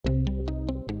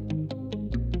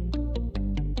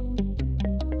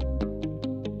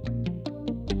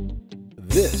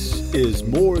This is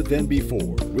More Than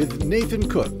Before with Nathan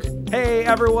Cook. Hey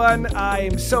everyone,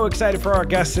 I'm so excited for our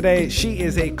guest today. She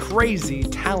is a crazy,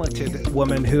 talented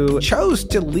woman who chose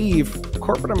to leave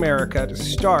corporate America to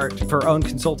start her own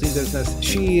consulting business.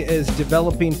 She is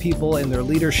developing people in their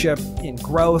leadership, in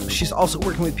growth. She's also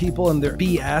working with people in their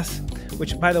BS,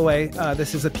 which, by the way,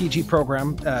 this is a PG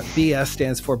program. BS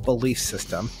stands for belief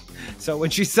system. So when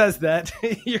she says that,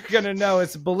 you're going to know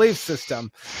it's a belief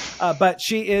system. But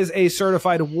she is a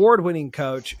certified award-winning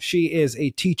coach. She is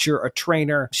a teacher, a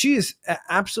trainer. She is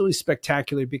absolutely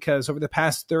spectacular because over the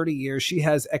past 30 years, she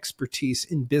has expertise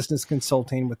in business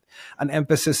consulting with an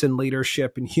emphasis in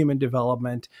leadership and human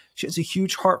development. She has a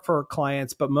huge heart for her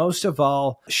clients, but most of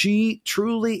all, she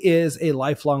truly is a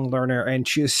lifelong learner and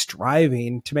she is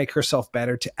striving to make herself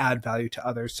better, to add value to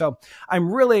others. So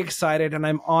I'm really excited and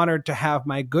I'm honored to have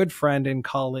my good friend and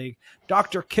colleague,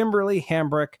 Dr. Kimberly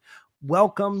Hambrick.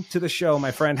 Welcome to the show,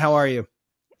 my friend. How are you?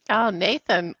 Oh,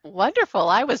 Nathan, wonderful.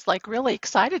 I was really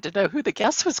excited to know who the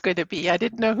guest was going to be. I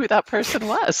didn't know who that person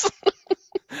was.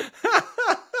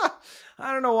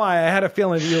 I don't know why. I had a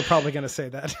feeling you were probably going to say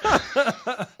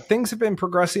that. Things have been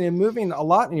progressing and moving a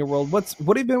lot in your world. What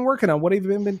have you been working on? What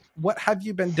have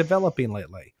you been developing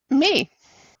lately? Me,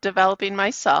 developing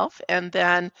myself. And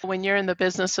then when you're in the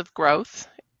business of growth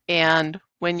and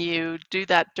when you do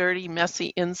that dirty,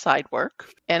 messy inside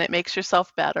work and it makes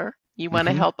yourself better, you want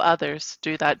to help others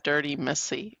do that dirty,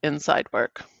 messy inside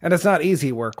work. And it's not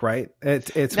easy work, right?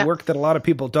 It's work that a lot of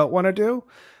people don't want to do,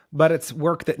 but it's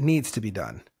work that needs to be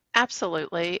done.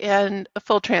 Absolutely. And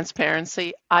full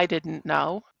transparency, I didn't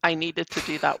know I needed to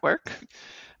do that work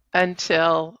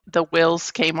until the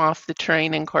wheels came off the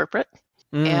train in corporate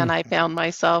and I found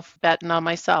myself betting on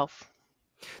myself.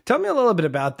 Tell me a little bit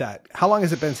about that. How long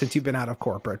has it been since you've been out of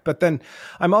corporate? But then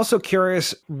I'm also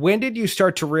curious, when did you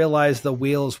start to realize the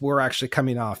wheels were actually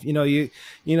coming off? You're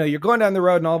going down the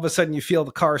road and all of a sudden you feel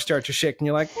the car start to shake and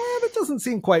you're like, that doesn't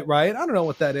seem quite right. I don't know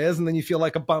what that is. And then you feel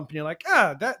like a bump and you're like,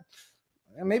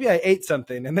 maybe I ate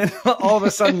something. And then all of a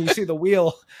sudden you see the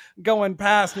wheel going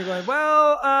past and you're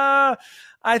going,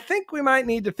 I think we might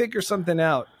need to figure something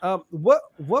out. What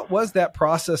was that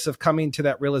process of coming to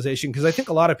that realization? Because I think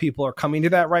a lot of people are coming to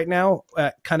that right now,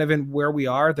 kind of in where we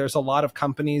are. There's a lot of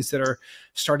companies that are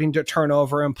starting to turn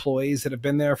over employees that have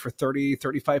been there for 30,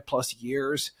 35 plus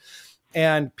years.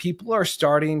 And people are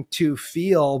starting to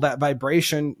feel that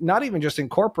vibration, not even just in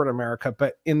corporate America,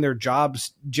 but in their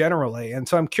jobs generally. And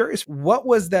so I'm curious, what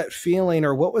was that feeling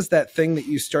or what was that thing that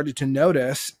you started to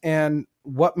notice and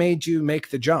what made you make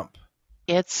the jump?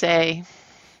 It's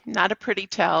not a pretty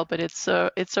tale, but it's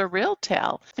a real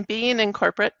tale. Being in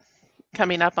corporate,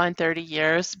 coming up on 30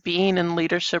 years, being in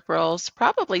leadership roles,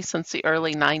 probably since the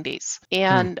early 90s.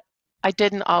 And I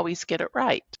didn't always get it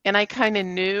right. And I kind of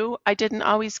knew I didn't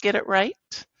always get it right.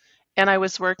 And I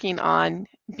was working on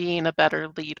being a better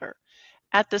leader.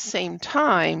 At the same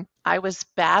time, I was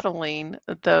battling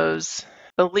those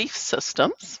belief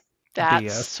systems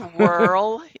that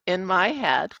swirl in my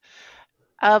head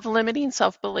of limiting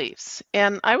self-beliefs.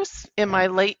 And I was in my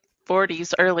late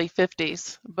 40s, early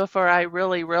 50s before I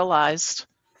really realized,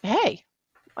 hey,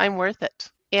 I'm worth it.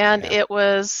 And it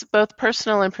was both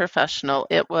personal and professional.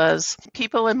 It was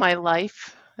people in my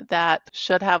life that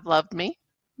should have loved me,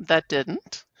 that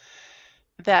didn't,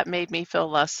 that made me feel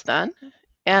less than.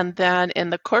 And then in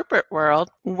the corporate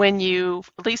world,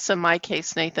 at least in my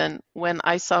case, Nathan, when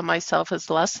I saw myself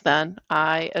as less than,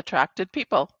 I attracted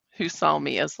people who saw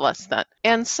me as less than.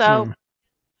 And so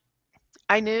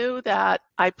I knew that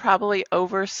I probably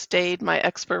overstayed my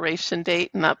expiration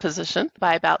date in that position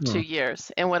by about 2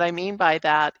 years. And what I mean by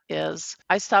that is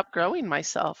I stopped growing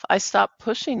myself. I stopped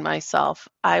pushing myself.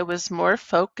 I was more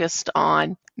focused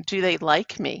on, do they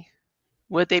like me?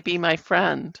 Would they be my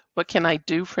friend? What can I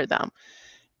do for them?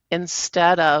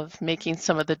 Instead of making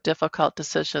some of the difficult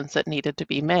decisions that needed to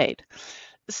be made.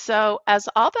 So as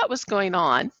all that was going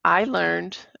on, I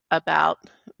learned about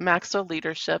Maxwell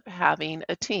Leadership having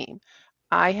a team.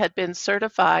 I had been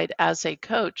certified as a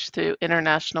coach through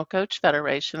International Coach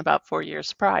Federation about 4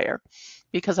 years prior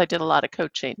because I did a lot of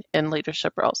coaching in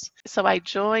leadership roles. So I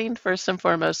joined first and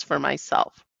foremost for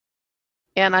myself.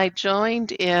 And I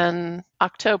joined in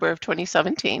October of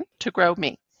 2017 to grow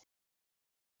me.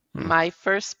 My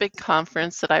first big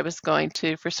conference that I was going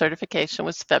to for certification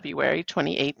was February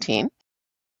 2018.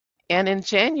 And in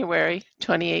January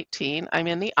 2018, I'm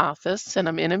in the office and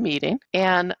I'm in a meeting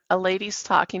and a lady's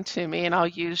talking to me, and I'll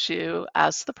use you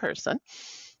as the person.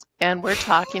 And we're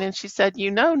talking and she said,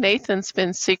 Nathan's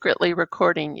been secretly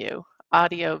recording you,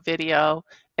 audio, video,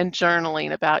 and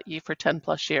journaling about you for 10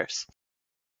 plus years.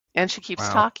 And she keeps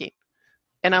talking.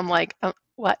 And I'm like,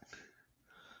 what?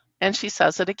 And she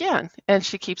says it again, and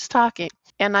she keeps talking.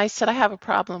 And I said, I have a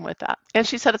problem with that. And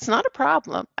she said, it's not a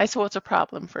problem. I said, well, it's a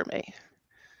problem for me.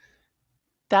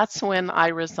 That's when I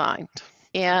resigned.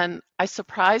 And I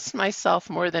surprised myself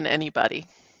more than anybody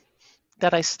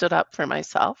that I stood up for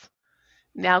myself.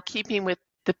 Now, keeping with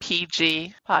the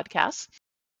PG podcast,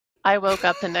 I woke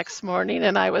up the next morning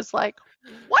and I was like,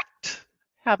 what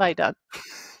have I done?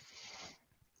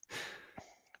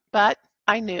 But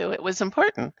I knew it was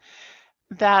important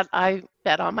that I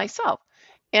bet on myself.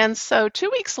 And so 2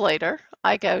 weeks later,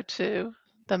 I go to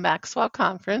the Maxwell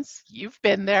conference. You've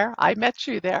been there. I met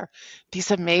you there.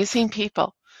 These amazing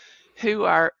people who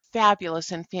are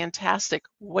fabulous and fantastic.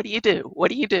 What do you do? What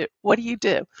do you do? What do you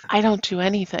do? I don't do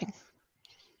anything.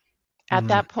 At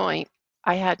that point,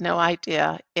 I had no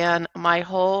idea. And my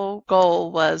whole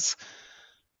goal was,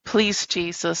 please,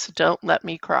 Jesus, don't let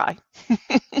me cry.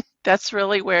 That's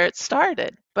really where it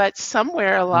started. But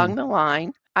somewhere along the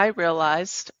line, I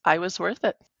realized I was worth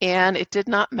it. And it did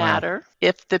not matter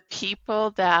if the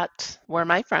people that were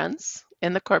my friends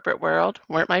in the corporate world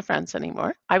weren't my friends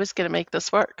anymore. I was going to make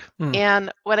this work.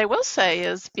 And what I will say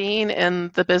is, being in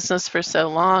the business for so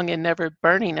long and never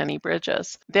burning any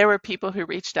bridges, there were people who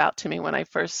reached out to me when I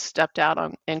first stepped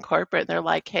out in corporate. And they're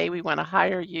like, hey, we want to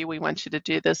hire you. We want you to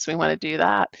do this. We want to do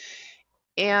that.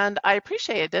 And I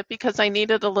appreciated it because I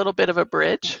needed a little bit of a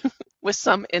bridge with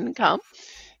some income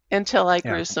until I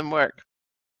grew some work.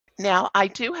 Now, I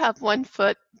do have one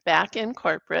foot back in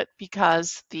corporate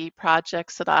because the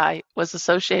projects that I was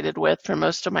associated with for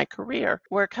most of my career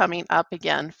were coming up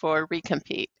again for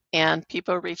recompete. And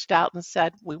people reached out and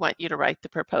said, we want you to write the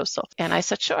proposal. And I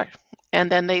said, sure. And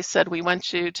then they said, we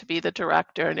want you to be the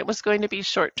director. And it was going to be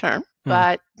short term.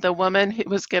 But the woman who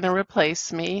was going to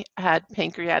replace me had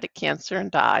pancreatic cancer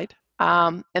and died.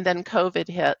 And then COVID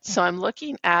hit. So I'm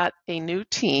looking at a new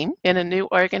team in a new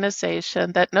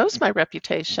organization that knows my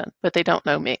reputation, but they don't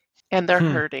know me. And they're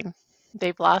hurting.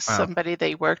 They've lost somebody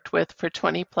they worked with for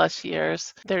 20 plus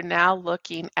years. They're now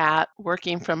looking at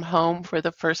working from home for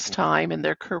the first time in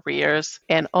their careers.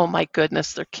 And oh my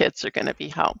goodness, their kids are going to be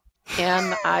home.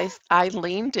 And I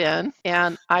leaned in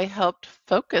and I helped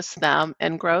focus them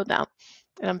and grow them.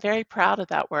 And I'm very proud of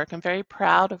that work. I'm very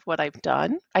proud of what I've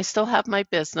done. I still have my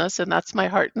business, and that's my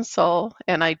heart and soul,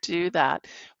 and I do that.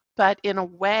 But in a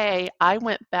way, I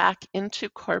went back into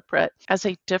corporate as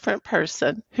a different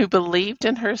person who believed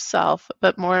in herself,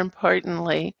 but more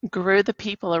importantly, grew the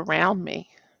people around me.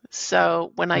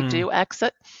 So when I do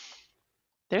exit,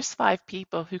 there's 5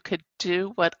 people who could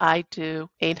do what I do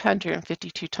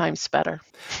 852 times better.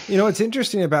 You know, what's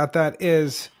interesting about that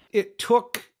is it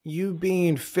took you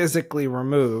being physically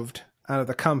removed out of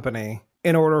the company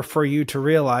in order for you to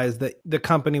realize that the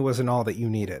company wasn't all that you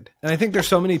needed. And I think there's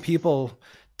so many people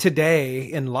today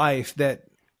in life that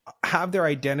have their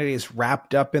identities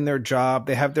wrapped up in their job.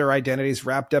 They have their identities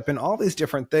wrapped up in all these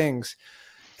different things.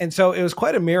 And so it was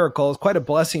quite a miracle. It's quite a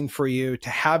blessing for you to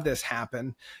have this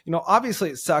happen. You know,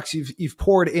 obviously it sucks. You've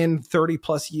poured in 30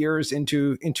 plus years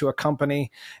into a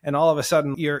company, and all of a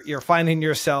sudden you're finding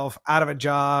yourself out of a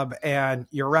job and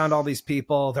you're around all these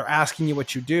people. They're asking you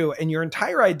what you do, and your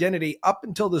entire identity up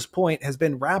until this point has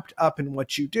been wrapped up in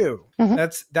what you do.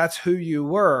 That's who you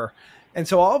were. And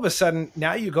so all of a sudden,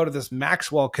 now you go to this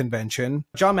Maxwell convention.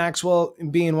 John Maxwell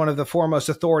being one of the foremost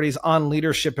authorities on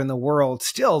leadership in the world,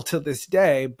 still to this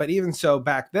day, but even so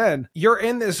back then, you're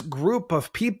in this group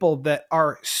of people that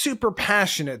are super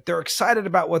passionate. They're excited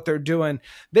about what they're doing.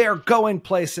 They are going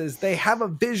places. They have a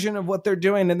vision of what they're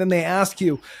doing. And then they ask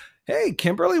you, hey,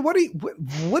 Kimberly, what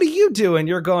do you do? And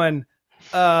you're going,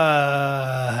 bleepity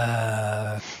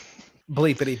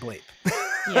bleep.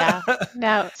 Yeah,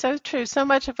 no, so true. So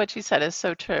much of what you said is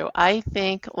so true. I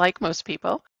think, like most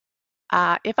people,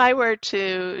 if I were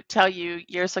to tell you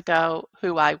years ago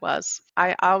who I was,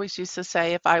 I always used to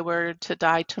say, if I were to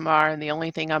die tomorrow and the only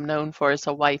thing I'm known for is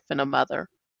a wife and a mother,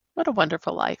 what a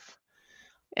wonderful life.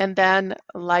 And then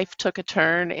life took a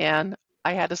turn and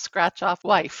I had to scratch off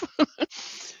wife.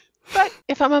 But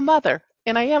if I'm a mother,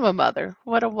 and I am a mother,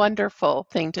 what a wonderful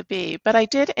thing to be. But I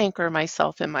did anchor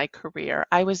myself in my career.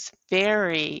 I was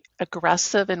very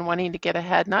aggressive in wanting to get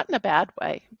ahead, not in a bad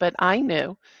way, but I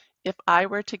knew if I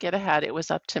were to get ahead, it was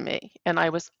up to me. And I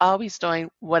was always doing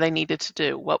what I needed to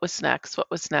do. What was next? What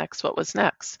was next? What was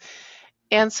next?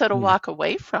 And so to walk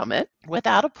away from it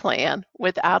without a plan,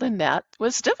 without a net,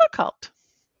 was difficult.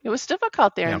 It was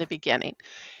difficult there in the beginning.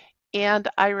 And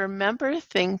I remember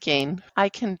thinking, I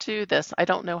can do this. I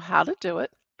don't know how to do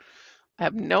it. I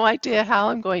have no idea how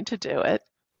I'm going to do it.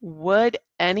 Would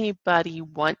anybody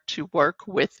want to work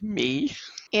with me?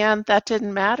 And that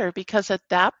didn't matter because at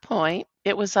that point,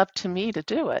 it was up to me to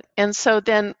do it. And so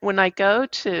then when I go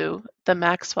to the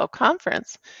Maxwell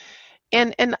conference,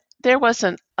 and there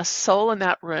wasn't a soul in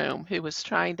that room who was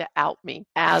trying to out me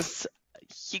as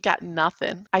you got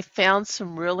nothing. I found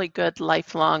some really good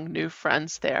lifelong new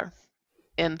friends there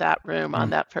in that room on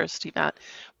that first event.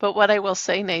 But what I will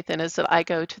say, Nathan, is that I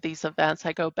go to these events,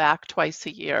 I go back twice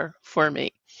a year for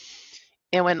me.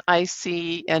 And when I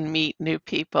see and meet new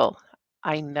people,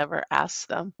 I never ask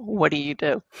them, what do you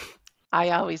do?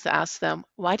 I always ask them,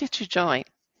 why did you join?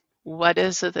 What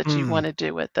is it that you want to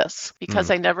do with this? Because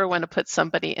I never want to put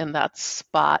somebody in that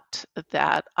spot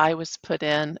that I was put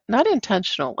in, not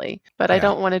intentionally, but I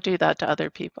don't want to do that to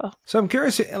other people. So I'm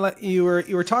curious, you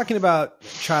were talking about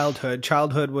childhood.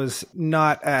 Childhood was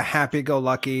not a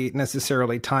happy-go-lucky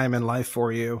necessarily time in life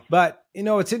for you. But,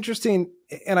 it's interesting,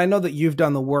 and I know that you've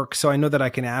done the work, so I know that I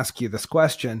can ask you this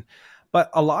question. But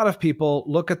a lot of people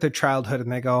look at their childhood and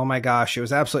they go, oh my gosh, it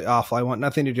was absolutely awful. I want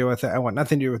nothing to do with it. I want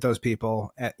nothing to do with those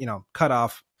people. Cut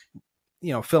off,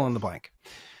 fill in the blank.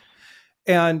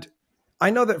 And I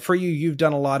know that for you, you've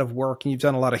done a lot of work and you've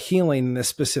done a lot of healing in this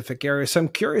specific area. So I'm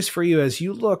curious for you, as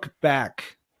you look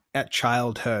back at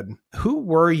childhood, who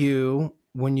were you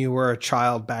when you were a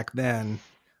child back then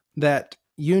that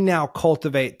you now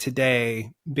cultivate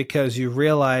today because you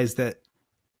realize that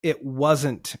it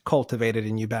wasn't cultivated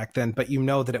in you back then, but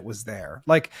that it was there?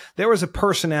 Like there was a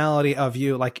personality of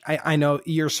you. Like I know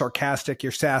you're sarcastic,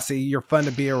 you're sassy, you're fun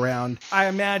to be around. I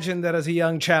imagine that as a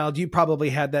young child, you probably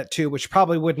had that too, which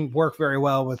probably wouldn't work very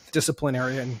well with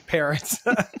disciplinarian parents.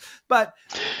 But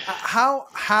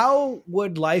how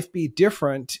would life be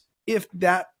different if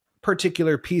that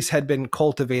particular piece had been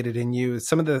cultivated in you?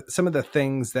 Some of the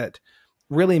things that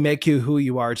really make you who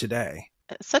you are today.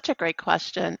 Such a great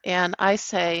question. And I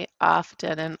say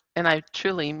often, and I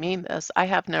truly mean this, I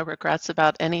have no regrets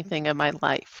about anything in my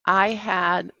life. I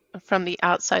had, from the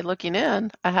outside looking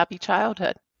in, a happy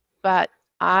childhood. But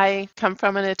I come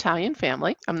from an Italian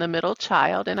family. I'm the middle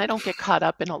child, and I don't get caught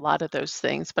up in a lot of those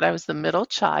things, but I was the middle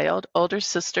child, older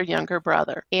sister, younger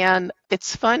brother. And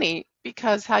it's funny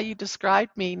because how you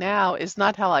described me now is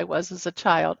not how I was as a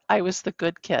child. I was the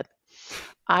good kid.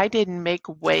 I didn't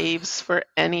make waves for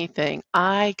anything.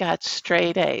 I got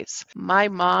straight A's. My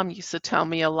mom used to tell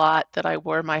me a lot that I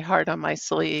wore my heart on my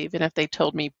sleeve, and if they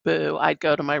told me boo, I'd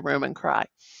go to my room and cry.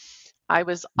 I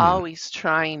was always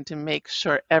trying to make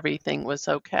sure everything was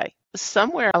okay.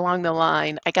 Somewhere along the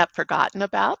line, I got forgotten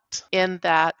about in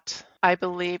that I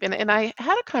believe, and I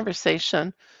had a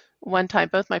conversation one time.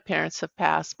 Both my parents have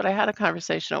passed, but I had a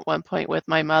conversation at one point with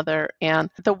my mother, and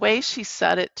the way she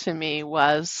said it to me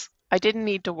was, I didn't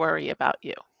need to worry about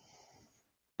you.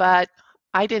 But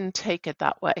I didn't take it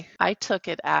that way. I took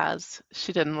it as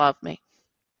she didn't love me.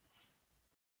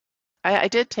 I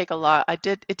did take a lot.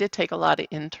 It did take a lot of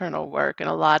internal work and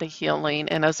a lot of healing.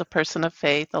 And as a person of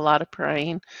faith, a lot of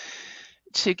praying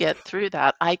to get through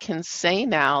that. I can say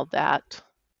now that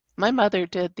my mother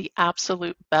did the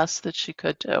absolute best that she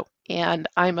could do. And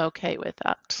I'm okay with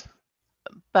that.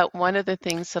 But one of the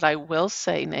things that I will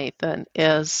say, Nathan,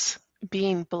 is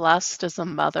being blessed as a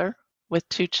mother with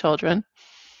 2 children.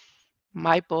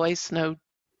 My boys know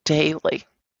daily.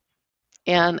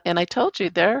 And I told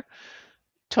you they're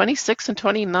 26 and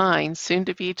 29, soon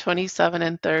to be 27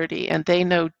 and 30, and they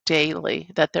know daily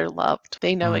that they're loved.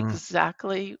 They know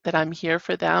exactly that I'm here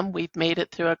for them. We've made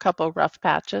it through a couple rough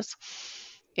patches,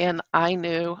 and I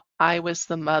knew I was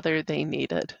the mother they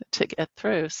needed to get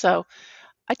through. So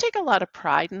I take a lot of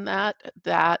pride in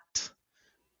that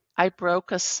I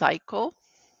broke a cycle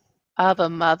of a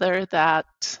mother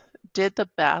that did the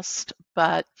best,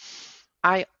 but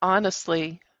I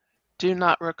honestly do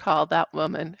not recall that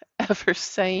woman ever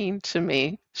saying to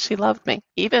me she loved me,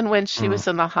 even when she was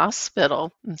in the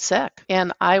hospital and sick.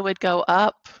 And I would go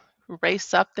up,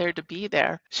 race up there to be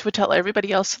there. She would tell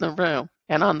everybody else in the room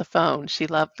and on the phone she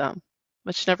loved them,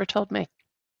 but she never told me.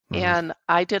 And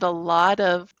I did a lot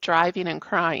of driving and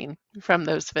crying from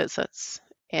those visits.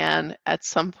 And at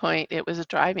some point, it was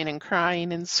driving and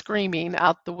crying and screaming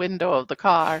out the window of the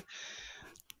car.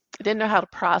 I didn't know how to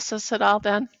process it all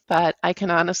then, but I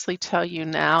can honestly tell you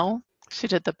now, she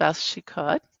did the best she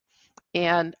could.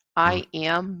 And I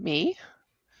am me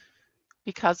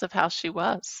because of how she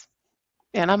was.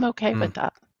 And I'm okay with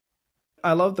that.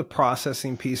 I love the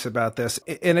processing piece about this.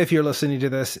 And if you're listening to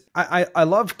this, I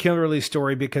love Kimberly's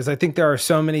story because I think there are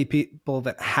so many people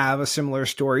that have a similar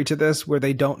story to this where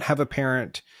they don't have a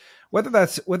parent, whether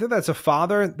that's a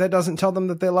father that doesn't tell them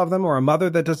that they love them or a mother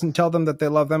that doesn't tell them that they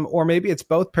love them, or maybe it's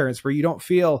both parents where you don't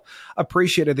feel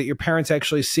appreciated that your parents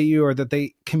actually see you or that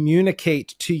they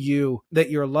communicate to you that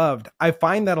you're loved. I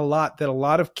find that a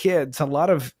lot of kids, a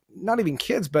lot of not even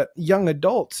kids, but young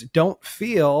adults don't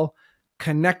feel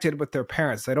connected with their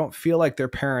parents. They don't feel like their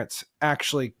parents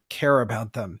actually care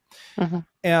about them. Mm-hmm.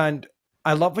 And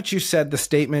I love what you said, the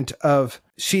statement of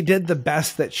she did the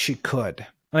best that she could.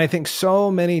 And I think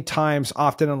so many times,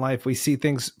 often in life, we see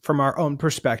things from our own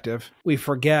perspective. We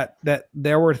forget that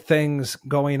there were things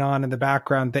going on in the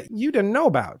background that you didn't know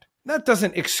about. That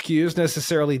doesn't excuse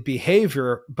necessarily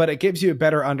behavior, but it gives you a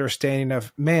better understanding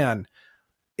of, man,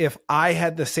 if I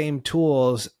had the same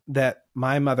tools that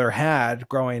my mother had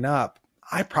growing up,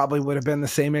 I probably would have been the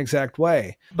same exact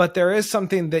way. But there is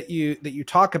something that you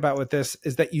talk about with this,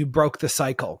 is that you broke the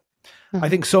cycle. I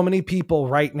think so many people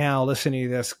right now listening to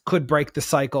this could break the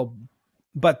cycle,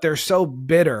 but they're so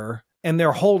bitter and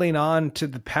they're holding on to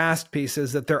the past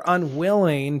pieces that they're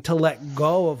unwilling to let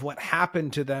go of what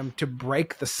happened to them to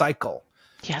break the cycle.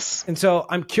 Yes. And so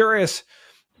I'm curious,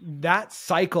 that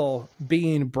cycle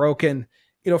being broken,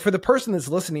 for the person that's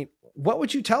listening, what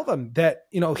would you tell them that,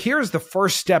 here's the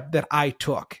first step that I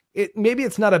took? Maybe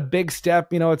it's not a big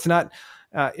step, it's not,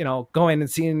 going and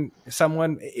seeing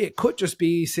someone. It could just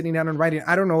be sitting down and writing.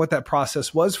 I don't know what that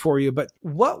process was for you, but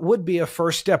what would be a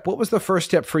first step? What was the first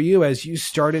step for you as you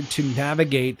started to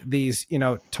navigate these,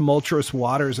 tumultuous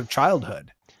waters of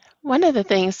childhood? One of the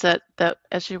things that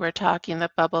as you were talking,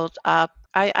 that bubbled up,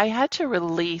 I had to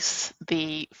release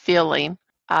the feeling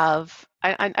of,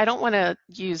 I don't want to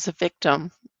use a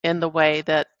victim in the way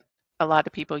that a lot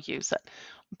of people use it,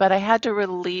 but I had to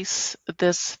release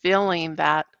this feeling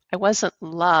that I wasn't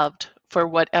loved for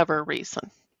whatever reason,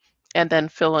 and then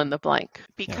fill in the blank,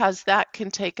 because that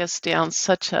can take us down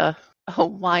such a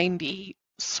windy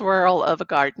swirl of a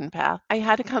garden path. I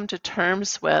had to come to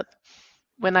terms with,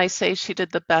 when I say she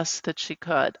did the best that she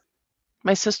could,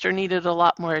 my sister needed a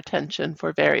lot more attention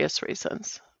for various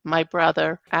reasons. My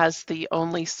brother, as the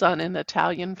only son in the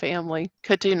Italian family,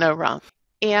 could do no wrong.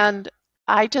 And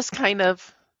I just kind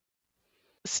of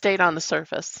stayed on the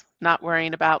surface, not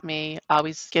worrying about me,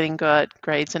 always getting good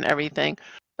grades and everything.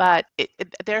 But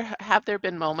there have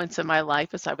been moments in my life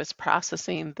as I was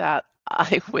processing that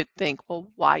I would think,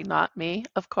 well, why not me?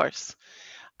 Of course.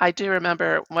 I do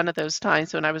remember one of those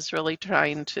times when I was really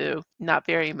trying to not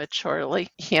very maturely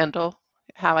handle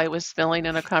how I was feeling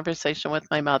in a conversation with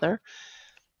my mother.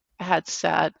 I had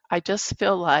said, I just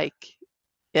feel like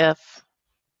if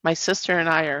my sister and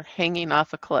I are hanging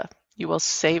off a cliff, you will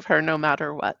save her no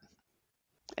matter what.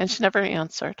 And she never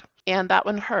answered. And that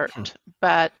one hurt.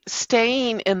 But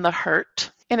staying in the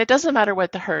hurt, and it doesn't matter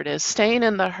what the hurt is, staying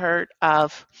in the hurt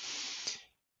of,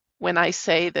 when I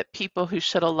say that people who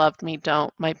should have loved me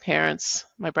don't, my parents,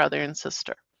 my brother and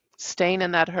sister, staying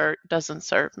in that hurt doesn't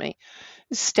serve me.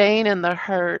 Staying in the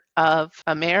hurt of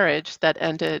a marriage that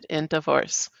ended in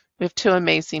divorce. We have two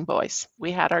amazing boys.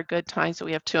 We had our good times, but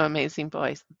we have two amazing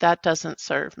boys. That doesn't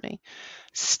serve me.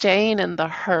 Staying in the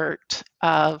hurt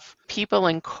of people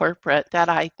in corporate that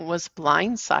I was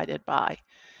blindsided by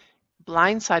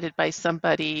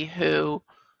somebody who,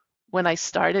 when I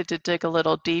started to dig a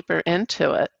little deeper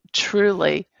into it,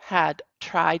 truly had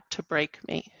tried to break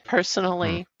me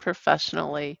personally,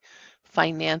 professionally,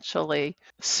 financially,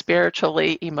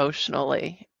 spiritually,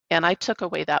 emotionally. And I took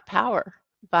away that power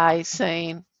by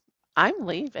saying, I'm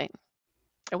leaving.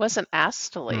 I wasn't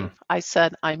asked to leave. I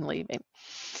said, I'm leaving.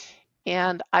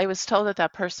 And I was told that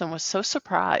that person was so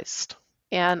surprised.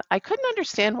 And I couldn't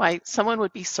understand why someone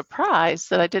would be surprised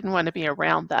that I didn't want to be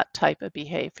around that type of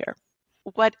behavior.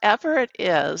 Whatever it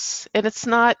is, and it's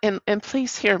not, and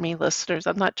please hear me, listeners,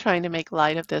 I'm not trying to make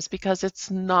light of this, because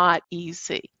it's not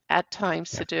easy at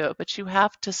times to do it, but you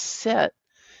have to sit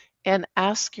and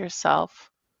ask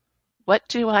yourself, what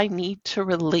do I need to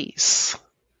release?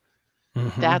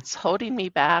 That's holding me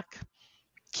back,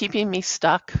 keeping me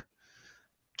stuck,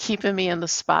 keeping me in the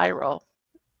spiral.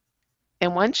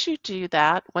 And once you do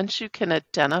that, once you can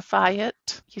identify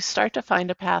it, you start to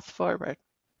find a path forward.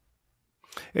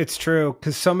 It's true,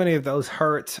 because so many of those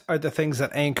hurts are the things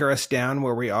that anchor us down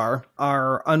where we are.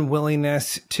 Our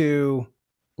unwillingness to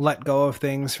let go of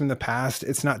things from the past.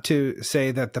 It's not to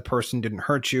say that the person didn't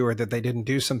hurt you or that they didn't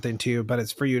do something to you, but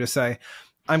it's for you to say,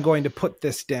 I'm going to put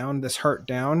this down, this hurt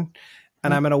down,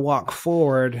 and I'm going to walk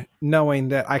forward knowing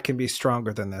that I can be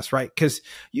stronger than this, right? Because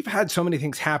you've had so many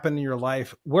things happen in your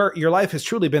life where your life has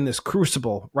truly been this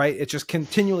crucible, right? It just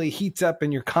continually heats up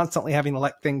and you're constantly having to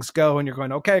let things go. And you're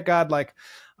going, okay, God, like,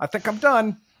 I think I'm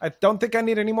done. I don't think I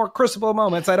need any more crucible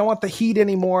moments. I don't want the heat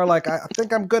anymore. Like, I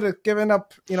think I'm good at giving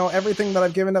up, everything that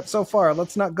I've given up so far.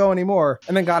 Let's not go anymore.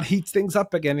 And then God heats things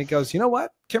up again. He goes, you know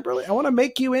what, Kimberly, I want to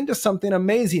make you into something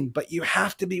amazing, but you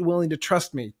have to be willing to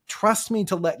trust me. Trust me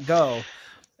to let go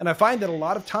And I find that a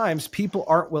lot of times people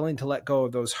aren't willing to let go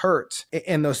of those hurts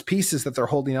and those pieces that they're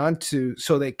holding on to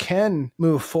so they can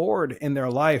move forward in their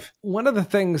life. One of the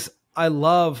things I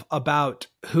love about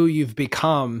who you've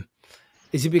become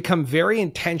is you become very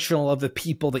intentional of the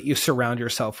people that you surround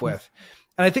yourself with.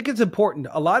 And I think it's important.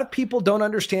 A lot of people don't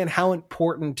understand how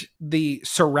important the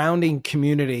surrounding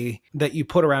community that you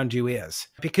put around you is,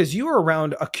 because you are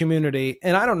around a community.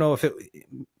 And I don't know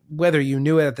whether you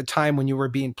knew it at the time when you were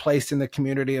being placed in the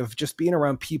community of just being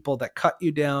around people that cut you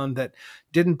down, that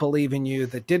didn't believe in you,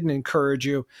 that didn't encourage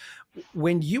you.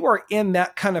 When you are in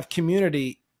that kind of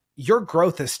community, your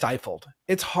growth is stifled.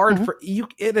 It's hard for you.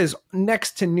 It is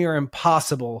next to near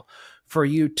impossible for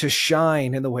you to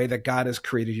shine in the way that God has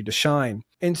created you to shine.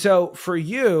 And so for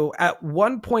you, at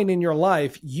one point in your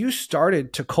life, you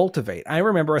started to cultivate. I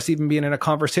remember us even being in a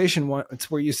conversation once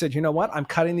where you said, you know what? I'm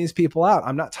cutting these people out.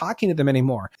 I'm not talking to them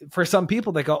anymore. For some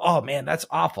people, they go, oh man, that's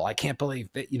awful. I can't believe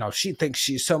that, she thinks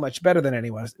she's so much better than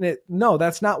anyone. No,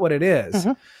 that's not what it is.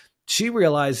 She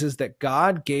realizes that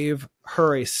God gave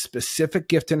her a specific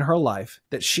gift in her life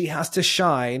that she has to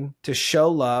shine to show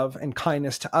love and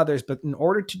kindness to others. But in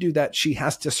order to do that, she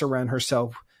has to surround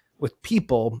herself with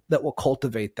people that will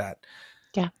cultivate that.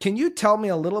 Yeah. Can you tell me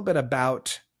a little bit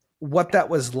about what that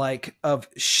was like of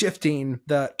shifting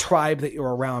the tribe that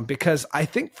you're around? Because I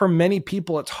think for many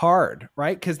people, it's hard,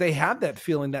 right? Because they have that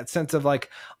feeling, that sense of like,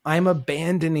 I'm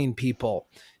abandoning people.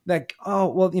 Like, oh,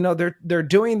 well, they're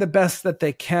doing the best that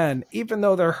they can. Even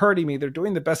though they're hurting me, they're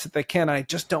doing the best that they can. I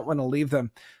just don't want to leave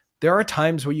them. There are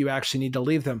times where you actually need to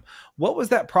leave them. What was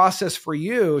that process for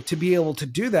you to be able to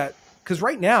do that? Because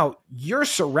right now you're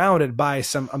surrounded by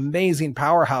some amazing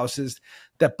powerhouses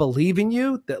that believe in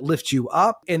you, that lift you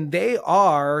up, and they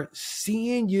are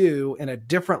seeing you in a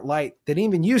different light than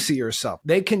even you see yourself.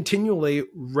 They continually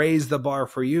raise the bar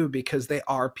for you because they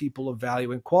are people of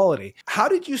value and quality. How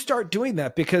did you start doing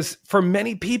that? Because for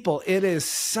many people, it is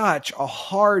such a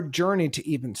hard journey to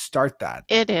even start that.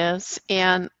 It is.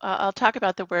 And I'll talk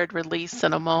about the word release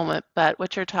in a moment, but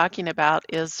what you're talking about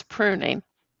is pruning.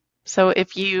 So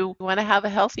if you want to have a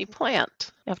healthy plant,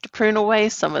 you have to prune away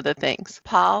some of the things.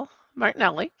 Paul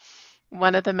Martinelli,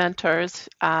 one of the mentors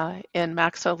in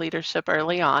Maxwell Leadership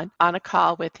early on a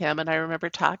call with him, and I remember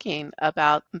talking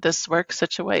about this work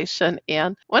situation.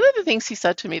 And one of the things he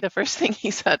said to me, the first thing he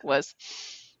said was,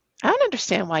 I don't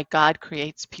understand why God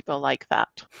creates people like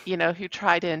that, who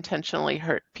try to intentionally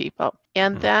hurt people.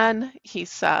 And then he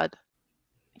said,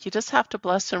 you just have to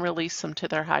bless and release them to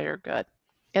their higher good.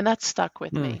 And that stuck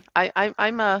with me.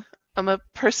 I'm a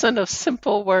person of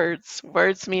simple words.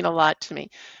 Words mean a lot to me.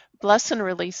 Bless and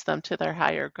release them to their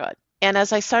higher good. And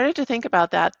as I started to think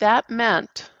about that, that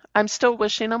meant I'm still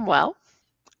wishing them well.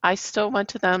 I still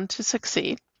want them to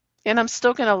succeed. And I'm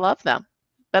still going to love them.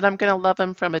 But I'm going to love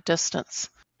them from a distance.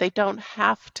 They don't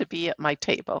have to be at my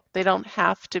table. They don't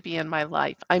have to be in my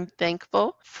life. I'm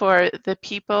thankful for the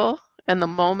people and the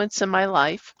moments in my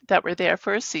life that were there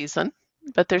for a season,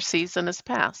 but their season is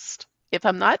past. If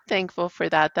I'm not thankful for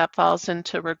that, that falls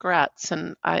into regrets.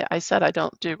 And I said I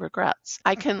don't do regrets.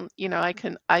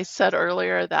 I said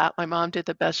earlier that my mom did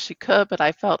the best she could, but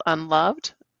I felt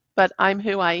unloved. But I'm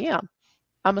who I am.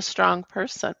 I'm a strong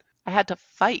person. I had to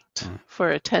fight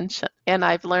for attention. And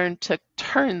I've learned to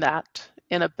turn that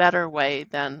in a better way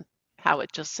than how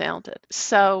it just sounded.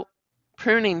 So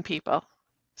pruning people,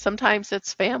 sometimes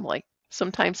it's family,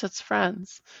 sometimes it's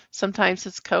friends, sometimes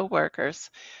it's coworkers.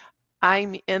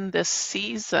 I'm in this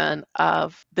season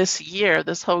of this year.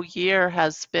 This whole year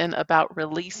has been about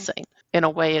releasing. In a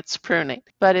way, it's pruning,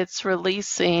 but it's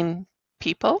releasing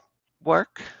people,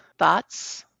 work,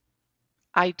 thoughts,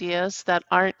 ideas that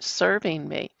aren't serving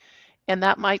me. And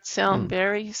that might sound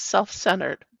very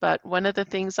self-centered, but one of the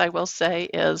things I will say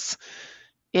is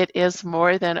it is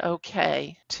more than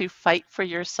okay to fight for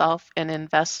yourself and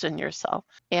invest in yourself.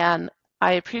 And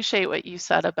I appreciate what you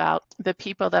said about the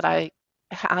people that I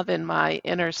have in my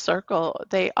inner circle.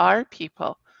 They are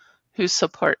people who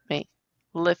support me,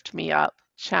 lift me up,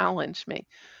 challenge me,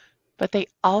 but they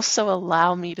also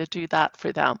allow me to do that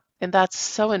for them. And that's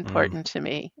so important to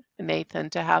me, Nathan,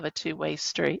 to have a two-way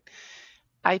street.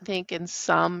 I think in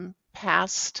some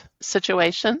past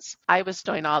situations, I was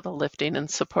doing all the lifting and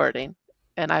supporting,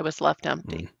 and I was left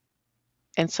empty.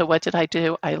 And so what did I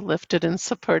do? I lifted and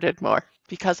supported more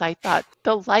because I thought,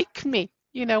 they'll like me.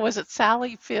 Was it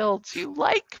Sally Fields? You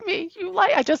like me.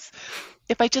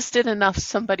 If I just did enough,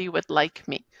 somebody would like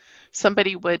me.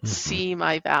 Somebody would see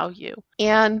my value.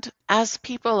 And as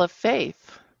people of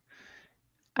faith,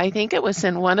 I think it was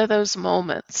in one of those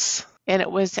moments, and it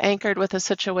was anchored with a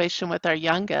situation with our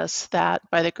youngest that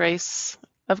by the grace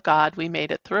of God, we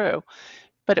made it through.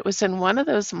 But it was in one of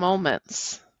those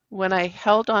moments when I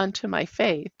held on to my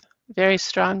faith very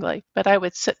strongly, but I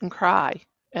would sit and cry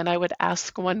and I would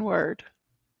ask one word,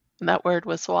 and that word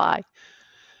was why.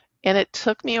 And it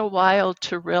took me a while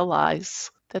to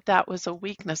realize that that was a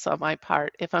weakness on my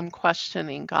part if I'm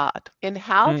questioning God. And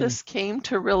how this came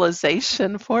to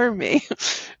realization for me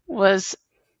was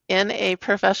in a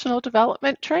professional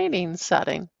development training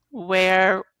setting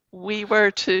where we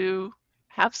were to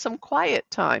have some quiet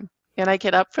time. And I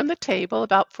get up from the table,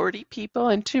 about 40 people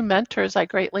and 2 mentors I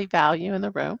greatly value in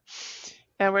the room.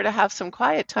 And we're to have some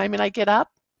quiet time. And I get up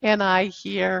and I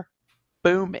hear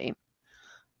booming,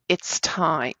 "It's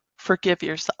time. Forgive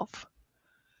yourself."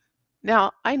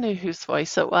 Now, I knew whose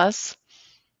voice it was,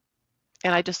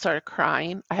 and I just started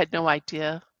crying. I had no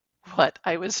idea what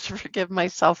I was to forgive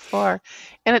myself for.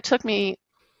 And it took me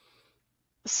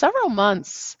several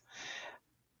months.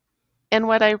 And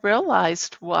what I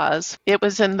realized was it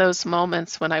was in those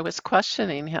moments when I was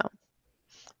questioning him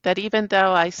that even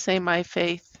though I say my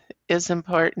faith is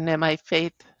important and my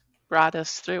faith brought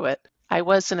us through it, I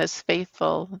wasn't as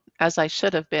faithful as I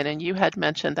should have been. And you had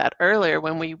mentioned that earlier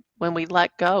when we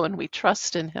let go and we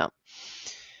trust in him.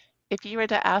 If you were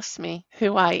to ask me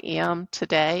who I am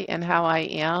today and how I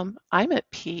am, I'm at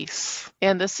peace.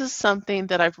 And this is something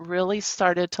that I've really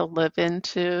started to live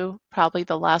into probably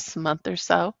the last month or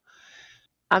so.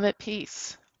 I'm at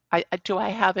peace. Do I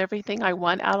have everything I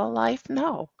want out of life?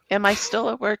 No. Am I still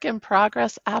a work in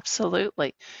progress?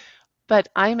 Absolutely. But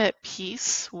I'm at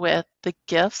peace with the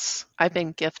gifts I've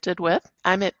been gifted with.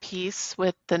 I'm at peace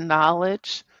with the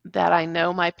knowledge that I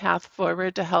know my path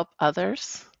forward to help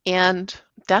others. And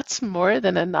that's more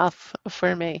than enough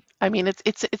for me. I mean,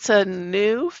 it's a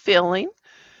new feeling,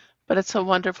 but it's a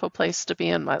wonderful place to be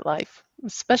in my life,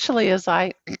 especially as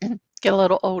I get a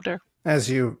little older. As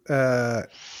you, never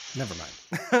mind.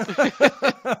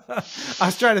 I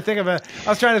was trying to think of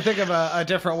a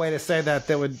different way to say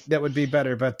that would be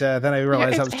better, but then I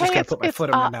realized I was just going to put my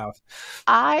foot in my mouth.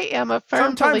 I am a firm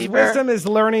Sometimes believer. wisdom is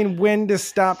learning when to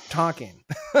stop talking.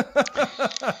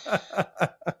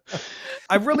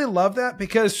 I really love that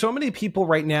because so many people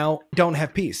right now don't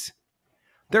have peace.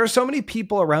 There are so many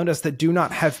people around us that do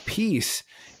not have peace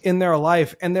in their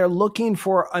life, and they're looking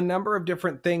for a number of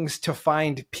different things to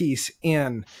find peace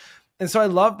in. And so I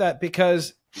love that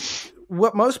because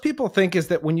what most people think is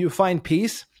that when you find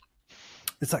peace,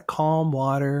 it's like calm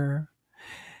water.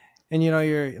 And,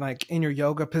 you're like in your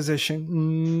yoga position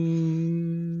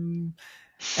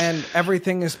and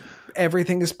everything is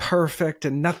perfect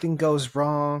and nothing goes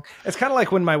wrong. It's kind of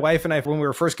like when my wife and I, when we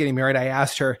were first getting married, I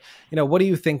asked her, what do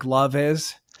you think love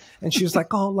is? And she was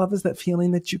like, "Oh, love is that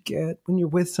feeling that you get when you're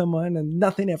with someone and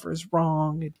nothing ever is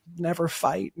wrong. You never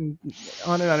fight," and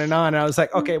on and on and on. And I was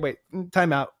like, "Okay, wait,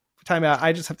 time out.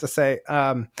 I just have to say,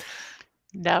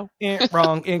 no,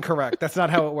 wrong, incorrect. That's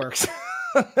not how it works.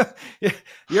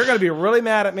 You're going to be really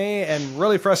mad at me and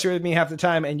really frustrated with me half the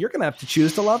time, and you're going to have to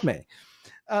choose to love me."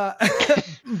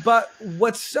 But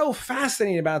what's so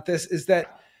fascinating about this is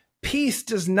that peace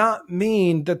does not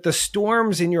mean that the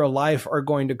storms in your life are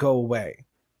going to go away.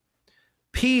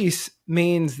 Peace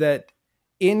means that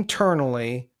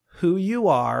internally, who you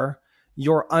are,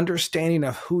 your understanding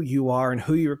of who you are and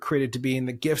who you were created to be and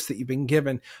the gifts that you've been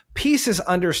given. Peace is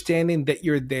understanding that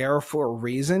you're there for a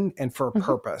reason and for a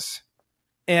purpose.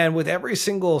 And with every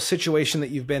single situation that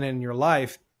you've been in your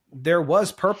life, there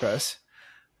was purpose,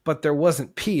 but there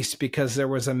wasn't peace because there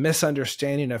was a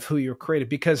misunderstanding of who you're created,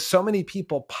 because so many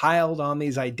people piled on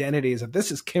these identities of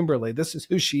this is Kimberly, this is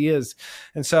who she is.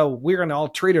 And so we're going to all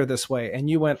treat her this way.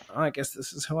 And you went, "Oh, I guess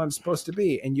this is who I'm supposed to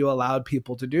be." And you allowed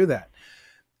people to do that.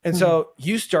 And so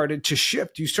you started to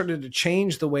shift. You started to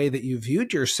change the way that you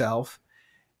viewed yourself.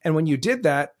 And when you did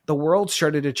that, the world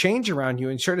started to change around you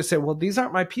and started to say, well, these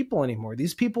aren't my people anymore.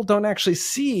 These people don't actually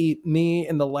see me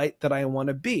in the light that I want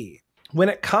to be. When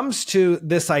it comes to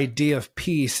this idea of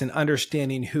peace and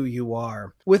understanding who you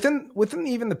are, within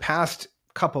even the past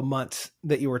couple months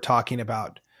that you were talking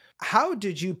about, how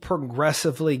did you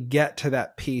progressively get to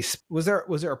that peace? Was there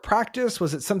a practice?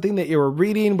 Was it something that you were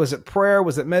reading? Was it prayer?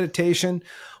 Was it meditation?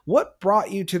 What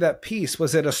brought you to that peace?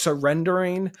 Was it a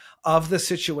surrendering of the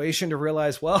situation to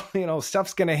realize, well,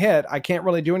 stuff's going to hit. I can't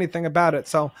really do anything about it.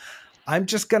 So I'm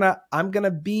going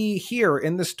to be here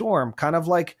in the storm, kind of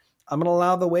like I'm going to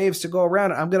allow the waves to go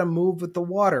around. I'm going to move with the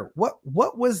water.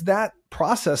 What was that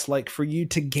process like for you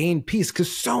to gain peace?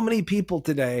 Because so many people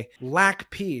today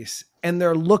lack peace and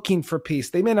they're looking for peace.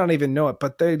 They may not even know it,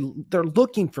 but they're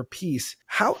looking for peace.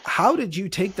 How did you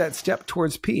take that step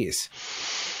towards peace?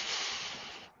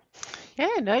 Yeah,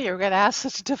 I know you were going to ask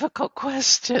such difficult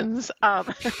questions.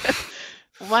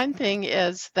 One thing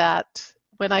is that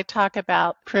when I talk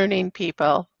about pruning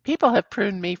people, people have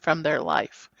pruned me from their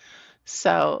life.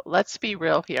 So let's be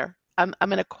real here. I'm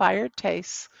an acquired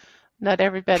taste. Not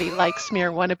everybody likes me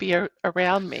or want to be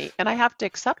around me, and I have to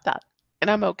accept that, and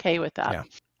I'm okay with that. Yeah.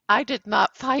 I did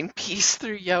not find peace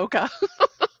through yoga.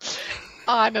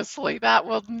 Honestly, that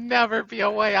will never be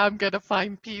a way I'm going to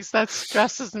find peace. That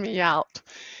stresses me out.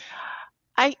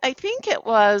 I think it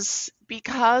was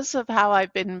because of how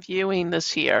I've been viewing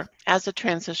this year as a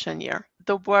transition year.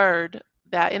 The word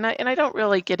that, and I don't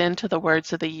really get into the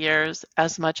words of the years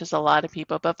as much as a lot of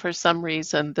people, but for some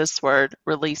reason, this word,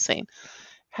 releasing,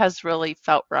 has really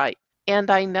felt right. And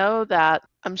I know that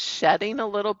I'm shedding a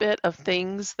little bit of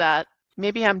things that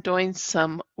maybe I'm doing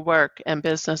some work and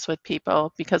business with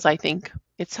people because I think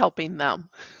it's helping them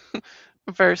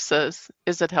versus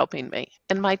is it helping me?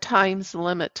 And my time's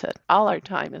limited. All our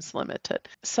time is limited.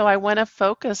 So I want to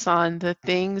focus on the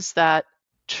things that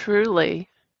truly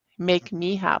make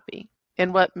me happy.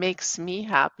 And what makes me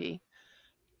happy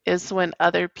is when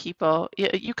other people,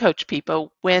 you coach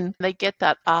people, when they get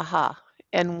that aha,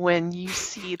 and when you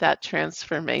see that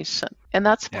transformation. And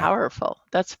that's powerful.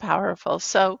 That's powerful.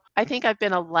 So I think I've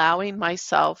been allowing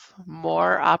myself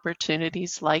more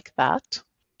opportunities like that.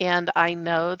 And I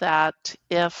know that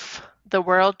if the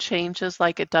world changes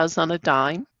like it does on a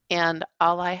dime, and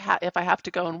if I have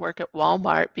to go and work at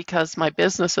Walmart because my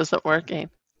business isn't working,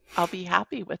 I'll be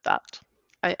happy with that.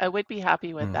 I would be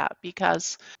happy with that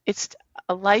because it's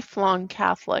a lifelong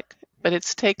Catholic, but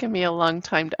it's taken me a long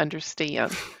time to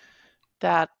understand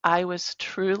that I was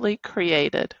truly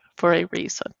created for a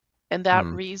reason. And that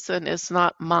reason is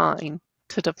not mine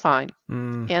to define.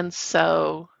 And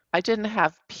so I didn't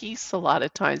have peace a lot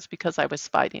of times because I was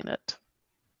fighting it.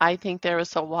 I think there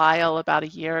was a while, about a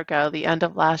year ago, the end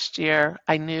of last year,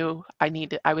 I knew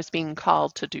I was being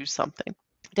called to do something.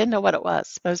 I didn't know what it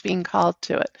was, but I was being called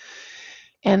to it.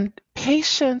 And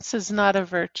patience is not a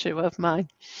virtue of mine.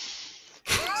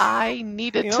 I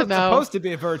needed to know. It's supposed to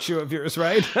be a virtue of yours,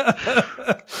 right?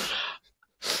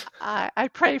 I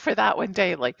pray for that one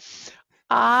daily.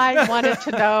 I wanted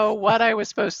to know what I was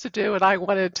supposed to do, and I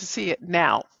wanted to see it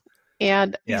now.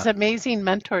 And these amazing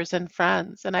mentors and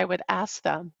friends, and I would ask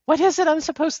them, what is it I'm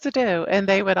supposed to do? And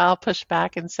they would all push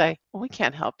back and say, well, we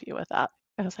can't help you with that.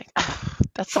 I was like,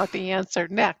 that's not the answer.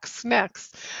 Next.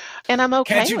 And I'm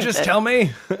okay with it. Can't you just tell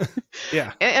me?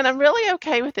 Yeah. And I'm really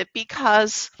okay with it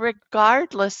because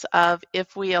regardless of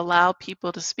if we allow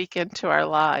people to speak into our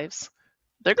lives,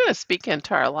 they're going to speak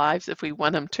into our lives if we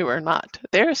want them to or not.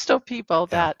 There are still people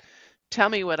that tell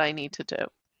me what I need to do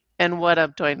and what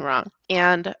I'm doing wrong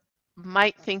and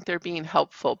might think they're being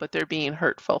helpful, but they're being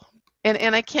hurtful.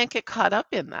 And I can't get caught up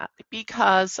in that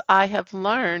because I have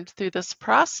learned through this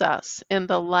process in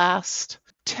the last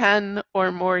 10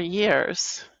 or more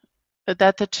years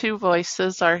that the two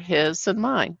voices are his and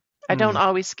mine. I don't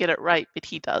always get it right, but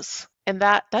he does. And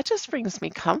that just brings me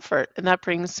comfort and that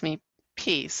brings me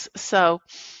peace. So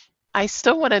I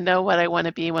still want to know what I want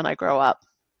to be when I grow up.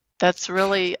 That's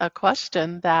really a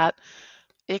question that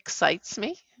excites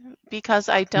me because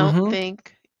I don't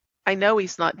think, I know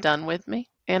he's not done with me.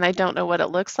 And I don't know what it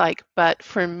looks like, but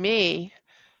for me,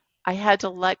 I had to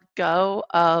let go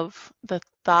of the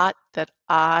thought that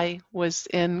I was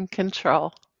in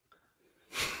control.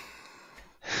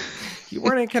 You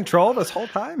weren't in control this whole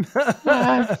time?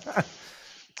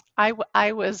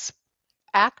 I was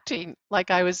acting like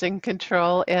I was in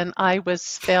control, and I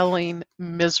was failing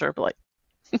miserably.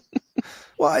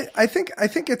 Well, I think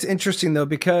it's interesting, though,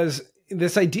 because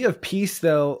this idea of peace,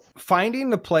 though,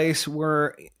 finding the place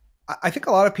where I think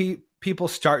a lot of people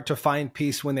start to find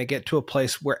peace when they get to a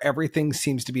place where everything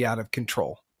seems to be out of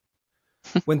control.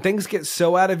 When things get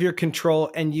so out of your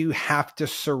control and you have to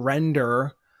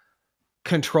surrender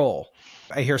control.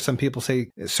 I hear some people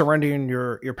say surrendering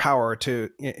your power to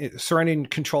surrendering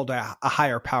control to a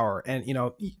higher power. And,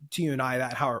 to you and I,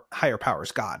 that higher power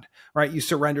is God, right? You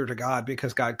surrender to God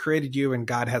because God created you and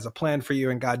God has a plan for you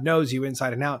and God knows you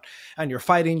inside and out and you're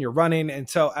fighting, you're running. And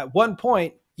so at one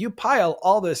point, you pile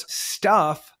all this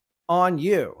stuff on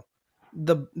you,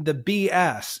 the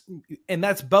BS, and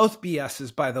that's both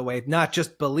BSs, by the way, not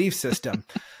just belief system,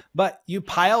 but you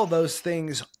pile those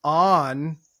things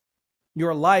on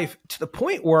your life to the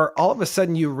point where all of a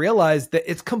sudden you realize that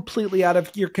it's completely out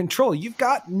of your control. You've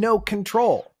got no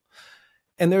control.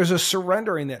 And there's a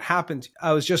surrendering that happens.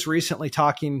 I was just recently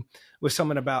talking with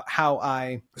someone about how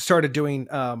I started doing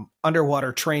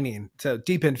underwater training, so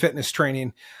deep end fitness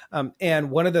training.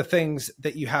 And one of the things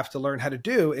that you have to learn how to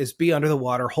do is be under the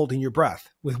water holding your breath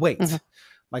with weights,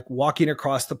 like walking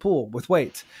across the pool with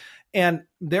weights. And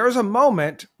there's a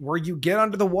moment where you get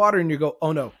under the water and you go,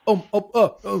 oh no,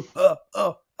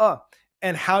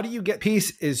 and how do you get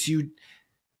peace is you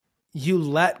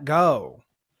let go.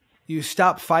 You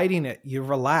stop fighting it, you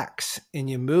relax and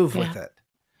you move with it.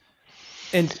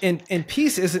 And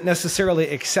peace isn't necessarily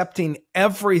accepting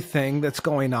everything that's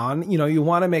going on. You know, you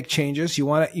want to make changes. You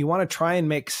want to try and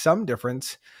make some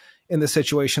difference in the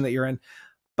situation that you're in.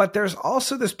 But there's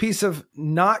also this piece of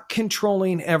not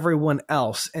controlling everyone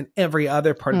else and every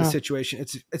other part of the situation.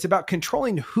 It's about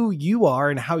controlling who you are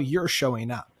and how you're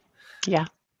showing up. Yeah.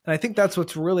 And I think that's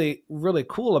what's really, really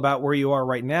cool about where you are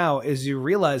right now is you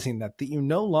realizing that you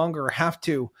no longer have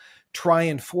to try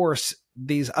and force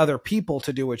these other people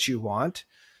to do what you want.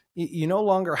 You no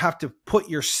longer have to put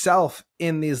yourself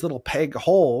in these little peg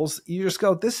holes. You just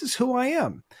go, this is who I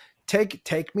am.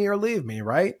 Take me or leave me,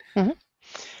 right? Mm-hmm.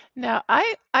 Now,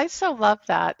 I so love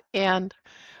that. And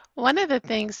one of the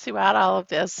things throughout all of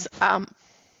this,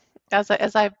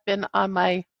 as I've been on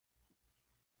my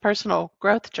personal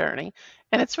growth journey,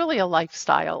 and it's really a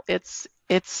lifestyle.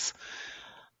 It's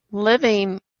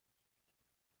living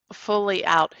fully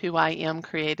out who I am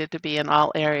created to be in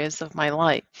all areas of my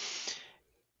life.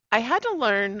 I had to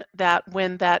learn that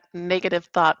when that negative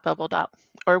thought bubbled up,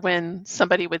 or when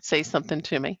somebody would say something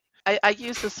to me, I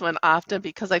use this one often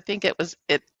because I think it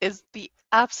is the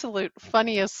absolute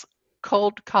funniest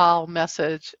cold call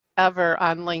message ever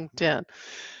on LinkedIn.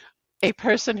 A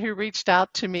person who reached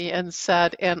out to me and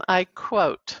said, and I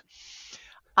quote,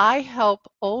 "I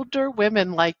help older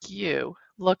women like you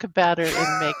look better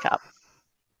in makeup."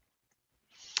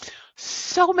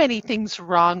 So many things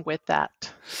wrong with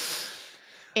that.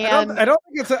 And I don't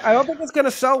think it's going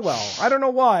to sell well. I don't know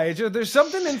why. There's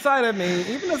something inside of me,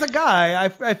 even as a guy,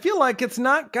 I feel like it's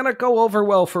not going to go over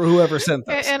well for whoever sent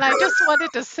this. And I just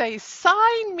wanted to say,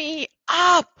 sign me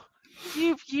up.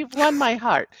 You've won my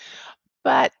heart.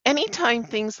 But anytime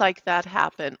things like that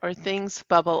happen or things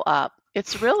bubble up,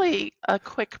 it's really a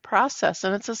quick process,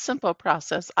 and it's a simple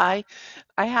process. I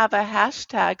have a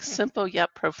hashtag simple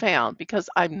yet profound because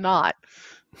I'm not,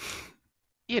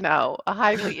 a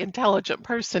highly intelligent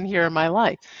person here in my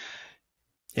life.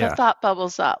 The thought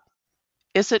bubbles up.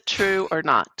 Is it true or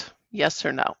not? Yes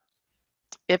or no?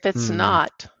 If it's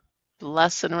not,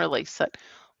 bless and release it.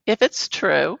 If it's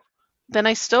true, then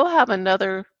I still have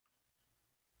another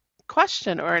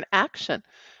question or an action.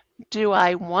 Do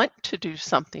I want to do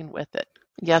something with it?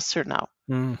 Yes or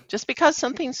no? Just because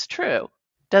something's true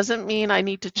doesn't mean I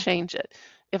need to change it.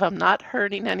 If I'm not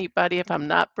hurting anybody, if I'm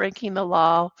not breaking the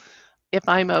law, if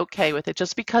I'm okay with it,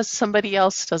 just because somebody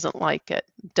else doesn't like it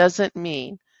doesn't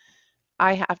mean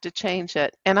I have to change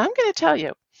it. And I'm going to tell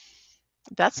you,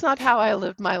 that's not how I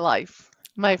lived my life,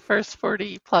 my first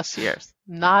 40 plus years.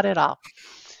 Not at all.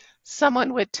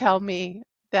 Someone would tell me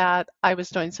that I was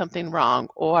doing something wrong,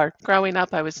 or growing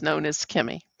up I was known as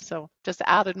Kimmy. So just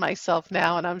outed myself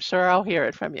now, and I'm sure I'll hear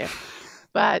it from you.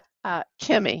 But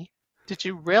Kimmy, did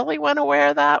you really want to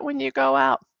wear that when you go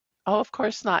out? Oh, of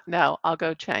course not. No, I'll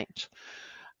go change.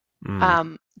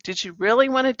 Did you really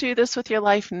want to do this with your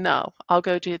life? No, I'll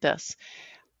go do this.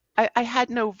 I had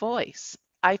no voice.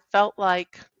 I felt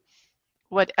like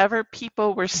whatever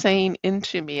people were saying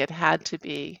into me, it had to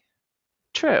be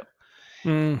true.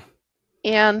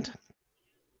 And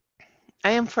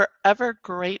I am forever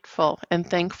grateful and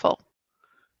thankful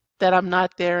that I'm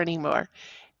not there anymore.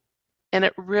 And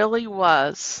it really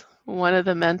was one of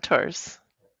the mentors,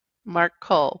 Mark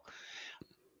Cole.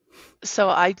 So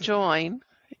I joined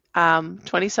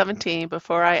 2017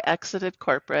 before I exited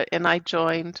corporate, and I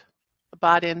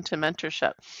bought into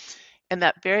mentorship. And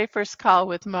that very first call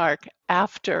with Mark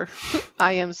after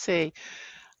IMC,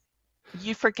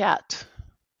 you forget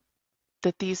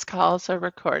that these calls are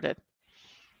recorded.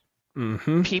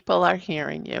 People are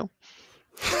hearing you.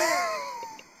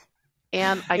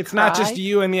 And it's not just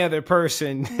you and the other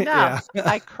person. No,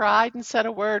 I cried and said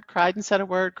a word, cried and said a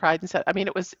word, cried and said, I mean,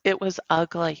 it was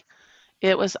ugly.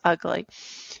 It was ugly.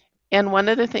 And one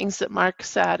of the things that Mark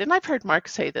said, and I've heard Mark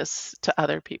say this to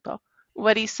other people,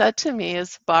 what he said to me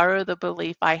is, borrow the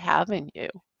belief I have in you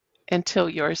until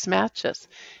yours matches.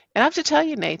 And I have to tell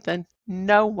you, Nathan,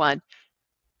 no one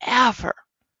ever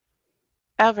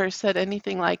said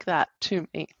anything like that to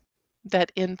me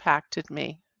that impacted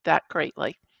me that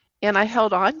greatly. And I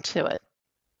held on to it.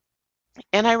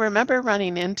 And I remember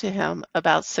running into him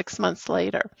about 6 months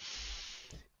later.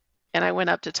 And I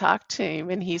went up to talk to him,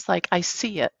 and he's like, I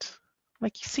see it. I'm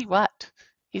like, you see what?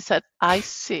 He said, I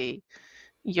see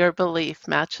your belief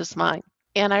matches mine.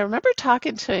 And I remember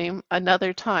talking to him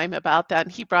another time about that,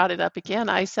 and he brought it up again.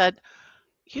 I said,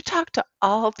 you talk to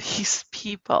all these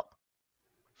people,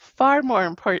 far more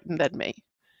important than me,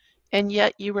 and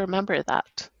yet you remember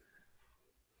that.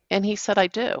 And he said, I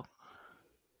do.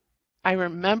 I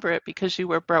remember it because you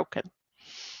were broken.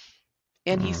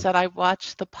 And he said, I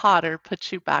watched the potter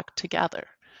put you back together.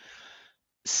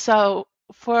 So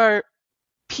for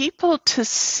people to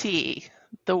see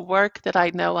the work that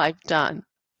I know I've done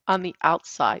on the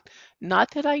outside,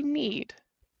 not that I need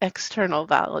external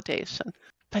validation,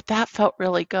 but that felt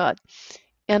really good.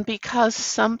 And because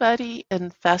somebody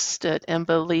invested and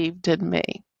believed in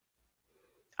me,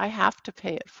 I have to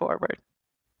pay it forward.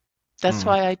 That's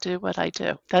why I do what I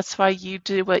do. That's why you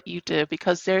do what you do,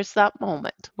 because there's that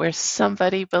moment where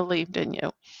somebody believed in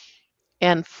you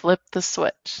and flipped the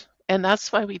switch. And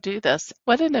that's why we do this.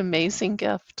 What an amazing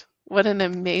gift. What an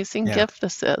amazing gift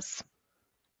this is.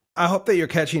 I hope that you're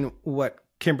catching what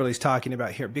Kimberly's talking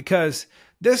about here, because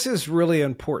this is really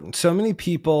important. So many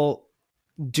people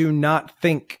do not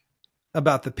think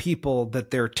about the people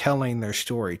that they're telling their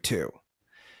story to.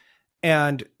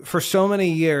 And for so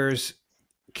many years,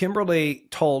 Kimberly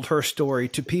told her story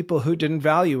to people who didn't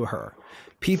value her,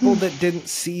 people that didn't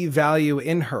see value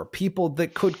in her, people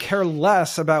that could care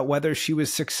less about whether she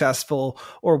was successful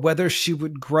or whether she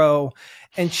would grow.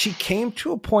 And she came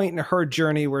to a point in her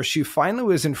journey where she finally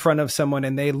was in front of someone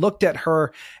and they looked at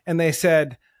her and they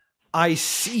said, I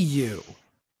see you.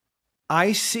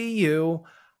 I see you.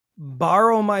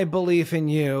 Borrow my belief in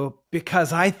you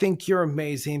because I think you're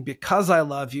amazing, because I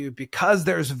love you, because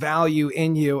there's value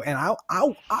in you. And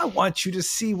I want you to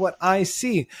see what I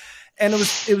see. And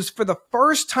it was for the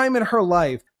first time in her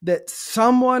life that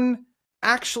someone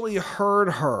actually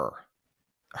heard her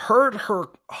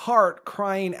heart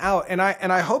crying out. And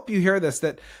I hope you hear this,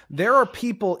 that there are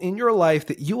people in your life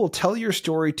that you will tell your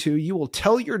story to, you will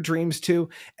tell your dreams to,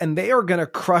 and they are going to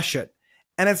crush it.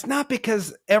 And it's not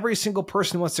because every single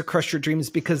person wants to crush your dreams,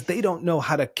 because they don't know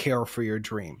how to care for your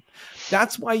dream.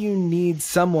 That's why you need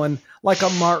someone like a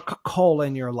Mark Cole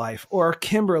in your life, or a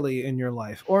Kimberly in your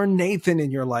life, or Nathan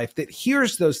in your life that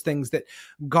hears those things, that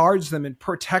guards them and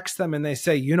protects them. And they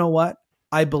say, you know what?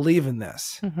 I believe in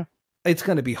this. Mm-hmm. It's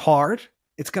going to be hard.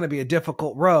 It's going to be a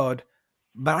difficult road,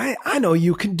 but I know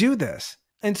you can do this.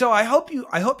 And so I hope you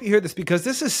hear this, because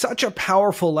this is such a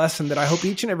powerful lesson that I hope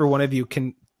each and every one of you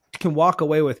can walk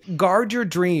away with. Guard your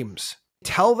dreams.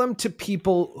 Tell them to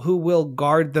people who will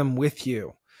guard them with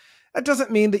you. That doesn't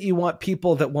mean that you want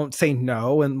people that won't say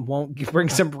no and won't bring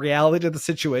some reality to the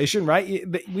situation, right?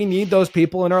 We need those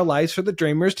people in our lives for the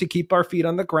dreamers to keep our feet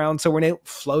on the ground so we don't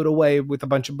float away with a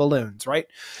bunch of balloons, right?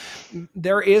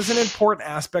 There is an important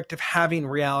aspect of having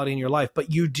reality in your life,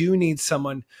 but you do need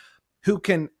someone who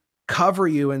can cover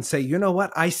you and say, you know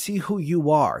what? I see who you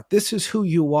are. This is who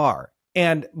you are.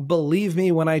 And believe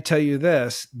me when I tell you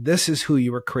this is who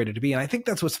you were created to be. And I think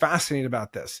that's what's fascinating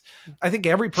about this. I think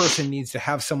every person needs to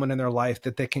have someone in their life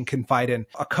that they can confide in.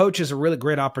 A coach is a really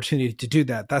great opportunity to do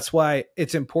that. That's why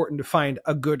it's important to find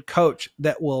a good coach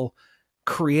that will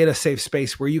create a safe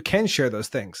space where you can share those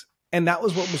things. And that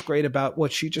was what was great about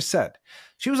what she just said.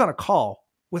 She was on a call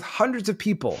with hundreds of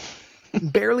people,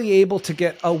 barely able to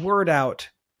get a word out,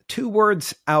 2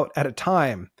 words out at a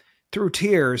time, through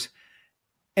tears.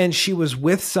 And she was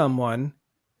with someone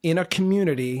in a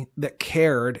community that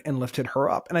cared and lifted her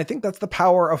up. And I think that's the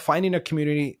power of finding a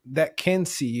community that can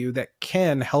see you, that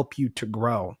can help you to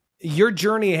grow. Your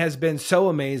journey has been so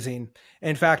amazing.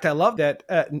 In fact, I love that.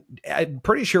 I'm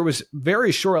pretty sure it was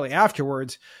very shortly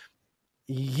afterwards,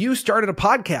 you started a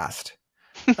podcast.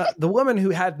 The woman who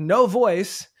had no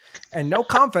voice and no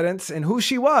confidence in who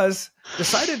she was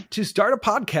decided to start a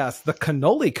podcast, the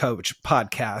Cannoli Coach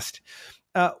podcast.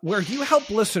 Where you help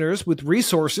listeners with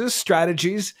resources,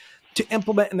 strategies to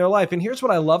implement in their life. And here's what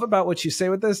I love about what you say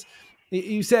with this.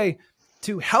 You say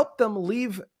to help them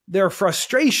leave their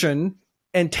frustration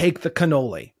and take the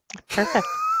cannoli. Perfect.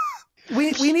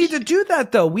 We need to do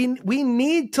that though. We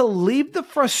need to leave the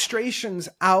frustrations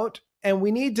out, and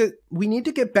we need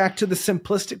to get back to the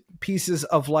simplistic pieces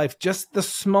of life, just the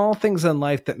small things in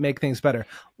life that make things better,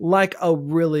 like a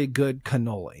really good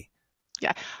cannoli.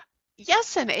 Yeah.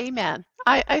 Yes and amen.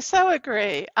 I so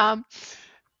agree.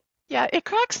 Yeah, it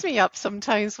cracks me up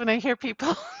sometimes when I hear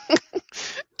people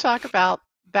talk about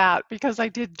that, because I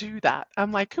did do that.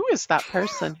 I'm like, who is that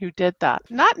person who did that?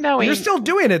 Not knowing. You're still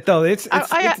doing it though.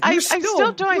 I'm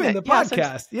still doing the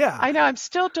podcast. Yes, I know. I'm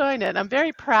still doing it. I'm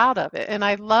very proud of it. And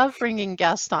I love bringing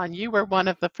guests on. You were one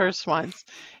of the first ones.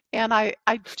 And I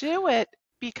do it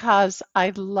because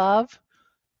I love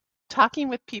talking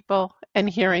with people and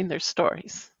hearing their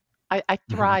stories. I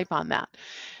thrive on that.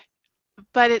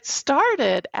 But it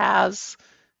started as,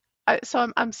 so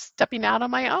I'm stepping out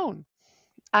on my own.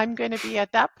 I'm going to be,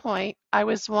 at that point, I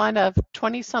was one of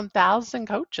 20-some thousand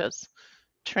coaches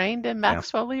trained in Yeah.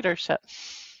 Maxwell leadership.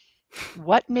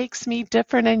 What makes me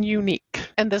different and unique?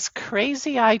 And this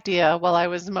crazy idea while I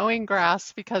was mowing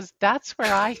grass, because that's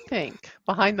where I think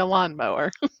behind the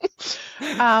lawnmower,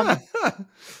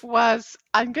 was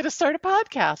I'm going to start a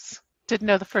podcast. Didn't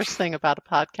know the first thing about a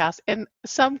podcast. And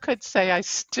some could say I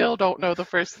still don't know the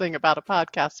first thing about a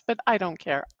podcast, but I don't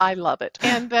care. I love it.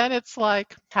 And then it's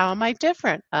like, how am I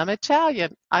different? I'm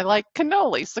Italian. I like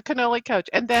cannolis, the Cannoli Coach.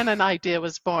 And then an idea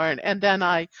was born. And then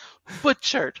I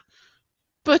butchered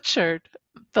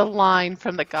the line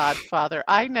from The Godfather.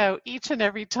 I know each and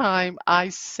every time I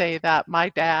say that, my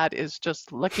dad is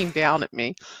just looking down at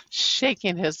me,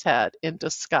 shaking his head in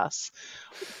disgust.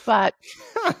 But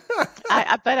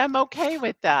I'm okay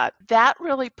with that. That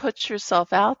really puts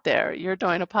yourself out there. You're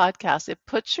doing a podcast. It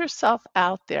puts yourself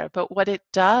out there. But what it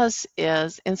does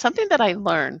is, and something that I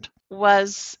learned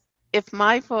was, if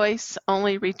my voice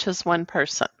only reaches one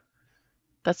person,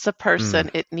 that's the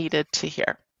person it needed to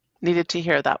hear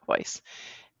that voice.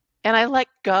 And I let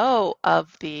go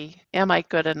of the, am I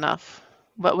good enough?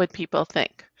 What would people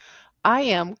think? I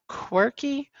am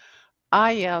quirky.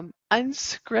 I am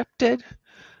unscripted.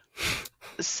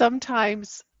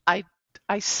 Sometimes I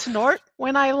snort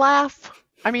when I laugh.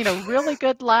 I mean, a really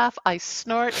good laugh, I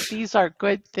snort. These are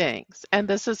good things. And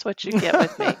this is what you get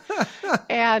with me.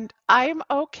 And I'm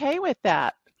okay with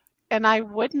that. And I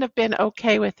wouldn't have been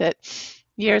okay with it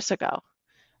years ago.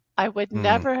 I would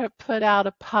never have put out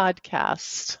a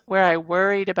podcast where I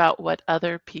worried about what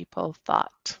other people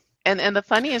thought. And the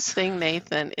funniest thing,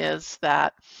 Nathan, is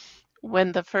that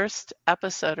when the first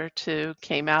episode or two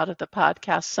came out of the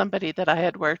podcast, somebody that I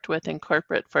had worked with in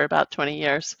corporate for about 20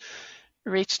 years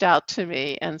reached out to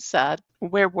me and said,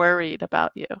 "We're worried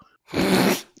about you."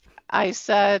 I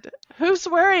said, "Who's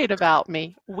worried about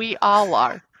me? We all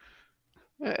are.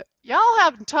 Y'all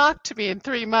haven't talked to me in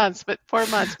 3 months, but 4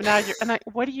 months, but now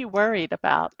what are you worried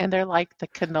about?" And they're like, "The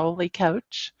Cannoli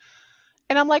Coach."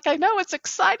 And I'm like, I know, it's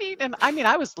exciting. And I mean,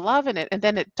 I was loving it. And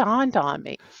then it dawned on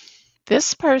me,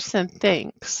 this person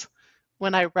thinks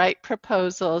when I write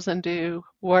proposals and do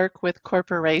work with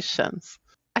corporations,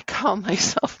 I call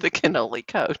myself the Cannoli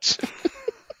Coach.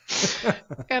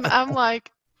 And I'm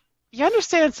like, you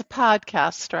understand it's a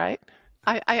podcast, right?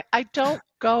 I don't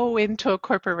go into a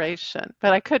corporation,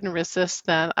 but I couldn't resist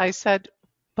then. I said,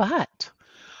 but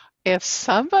if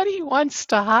somebody wants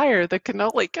to hire the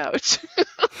Cannoli Coach,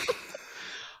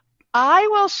 I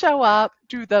will show up,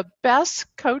 do the best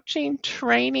coaching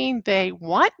training they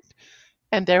want,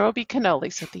 and there will be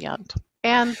cannolis at the end.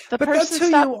 And the but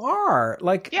person that's who you are.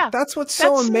 Like, yeah, that's what's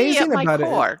so amazing about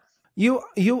core. it.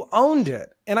 You owned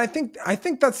it. And I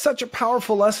think that's such a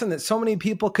powerful lesson that so many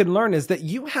people can learn, is that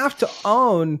you have to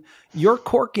own your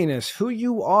quirkiness, who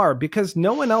you are, because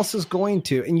no one else is going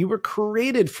to. And you were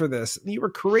created for this. You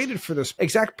were created for this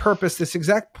exact purpose, this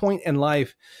exact point in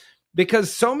life,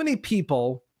 because so many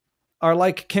people are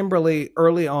like Kimberly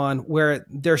early on, where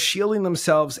they're shielding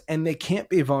themselves and they can't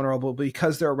be vulnerable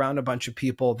because they're around a bunch of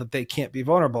people that they can't be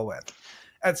vulnerable with.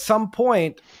 At some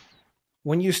point,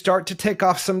 when you start to take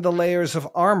off some of the layers of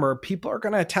armor, people are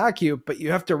going to attack you, but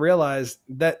you have to realize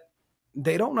that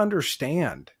they don't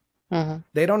understand. Mm-hmm.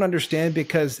 They don't understand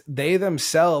because they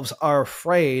themselves are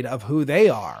afraid of who they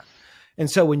are. And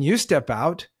so when you step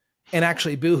out and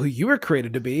actually be who you were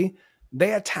created to be,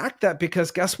 they attack that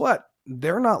because guess what?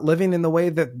 They're not living in the way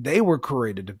that they were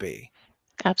created to be.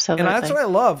 Absolutely. And that's what I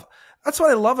love. That's what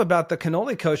I love about the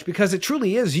Cannoli Coach, because it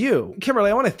truly is you.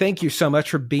 Kimberly, I want to thank you so much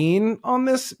for being on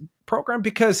this program,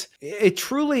 because it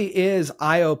truly is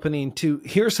eye-opening to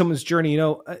hear someone's journey. You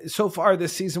know, so far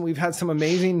this season, we've had some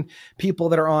amazing people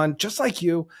that are on just like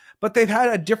you, but they've had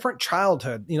a different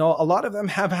childhood. You know, a lot of them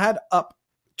have had up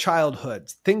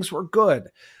childhoods. Things were good.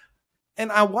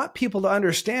 And I want people to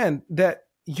understand that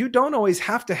you don't always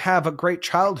have to have a great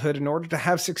childhood in order to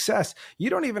have success.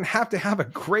 You don't even have to have a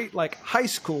great high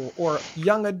school or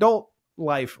young adult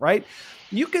life, right?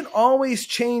 You can always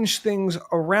change things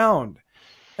around.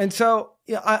 And so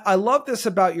I love this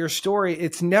about your story.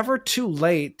 It's never too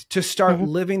late to start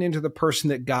living into the person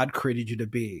that God created you to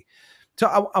be.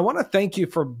 So I want to thank you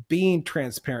for being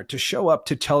transparent, to show up,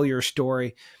 to tell your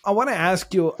story. I want to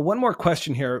ask you one more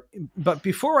question here. But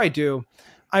before I do,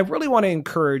 I really want to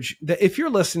encourage that if you're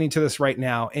listening to this right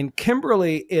now and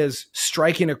Kimberly is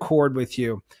striking a chord with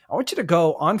you, I want you to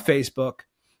go on Facebook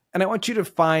and I want you to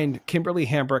find Kimberly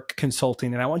Hambrick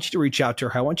Consulting, and I want you to reach out to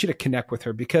her. I want you to connect with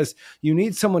her, because you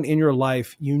need someone in your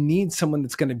life. You need someone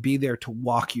that's going to be there to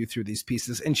walk you through these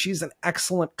pieces. And she's an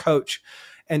excellent coach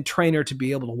and trainer to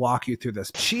be able to walk you through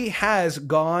this. She has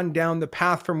gone down the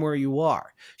path from where you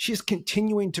are. She's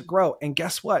continuing to grow. And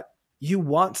guess what? You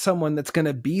want someone that's going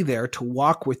to be there to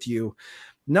walk with you,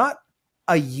 not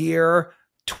a year,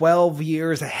 12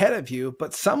 years ahead of you,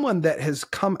 but someone that has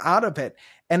come out of it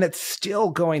and it's still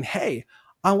going, hey,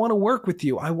 I want to work with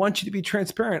you. I want you to be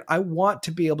transparent. I want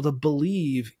to be able to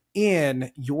believe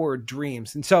in your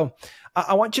dreams. And so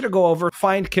I want you to go over,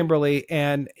 find Kimberly,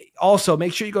 and also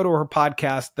make sure you go to her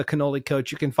podcast, The Cannoli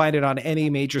Coach. You can find it on any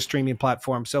major streaming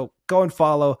platform. So go and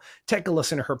follow, take a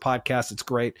listen to her podcast. It's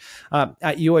great.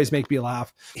 You always make me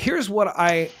laugh. Here's what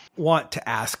I want to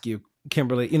ask you,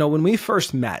 Kimberly. You know, when we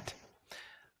first met,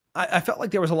 I felt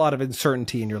like there was a lot of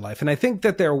uncertainty in your life. And I think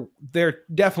that there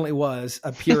definitely was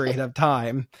a period of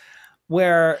time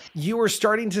where you were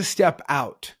starting to step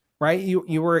out, right?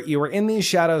 You were in these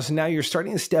shadows, and now you're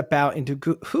starting to step out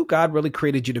into who God really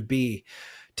created you to be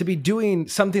doing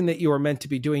something that you were meant to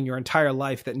be doing your entire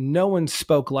life that no one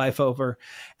spoke life over.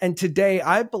 And today,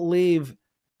 I believe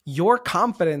your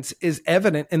confidence is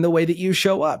evident in the way that you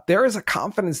show up. There is a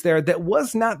confidence there that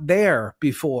was not there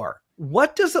before.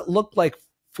 What does it look like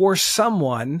for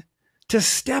someone to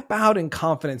step out in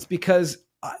confidence? Because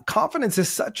confidence is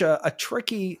such a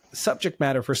tricky subject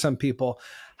matter for some people.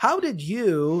 How did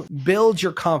you build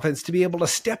your confidence to be able to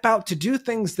step out to do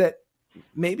things that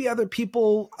maybe other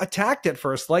people attacked at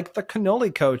first, like the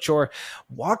Cannoli Coach or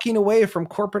walking away from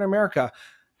corporate America?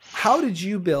 How did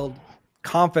you build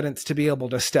confidence to be able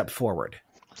to step forward?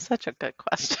 Such a good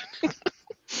question.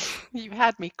 You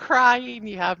had me crying.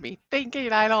 You have me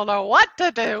thinking, I don't know what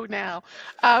to do now.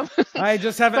 I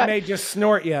just haven't made you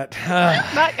snort yet.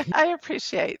 I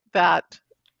appreciate that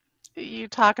you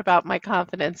talk about my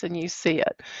confidence and you see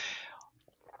it.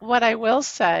 What I will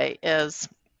say is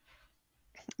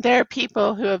there are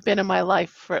people who have been in my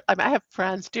life I have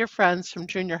friends, dear friends from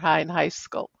junior high and high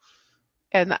school.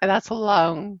 And that's a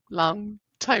long, long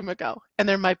time ago, and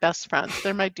they're my best friends.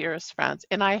 They're my dearest friends.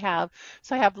 And I have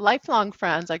lifelong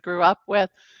friends I grew up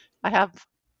with. I have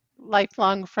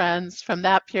lifelong friends from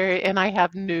that period, and I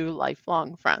have new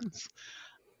lifelong friends.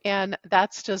 And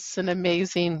that's just an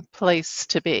amazing place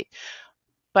to be.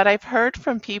 But I've heard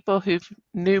from people who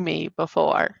knew me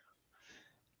before,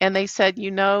 and they said, you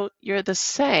know, you're the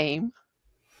same,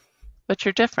 but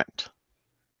you're different.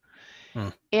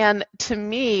 And to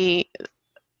me,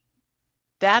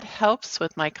 that helps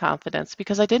with my confidence,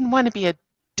 because I didn't want to be a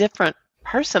different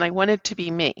person. I wanted to be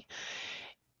me.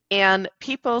 And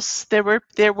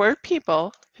there were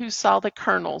people who saw the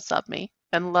kernels of me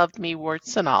and loved me,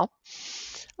 warts and all.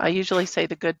 I usually say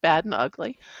the good, bad, and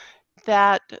ugly,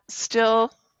 that still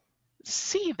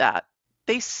see that.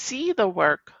 They see the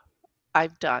work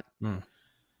I've done.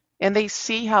 And they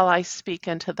see how I speak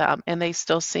into them, and they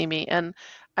still see me. And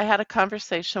I had a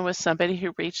conversation with somebody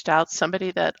who reached out,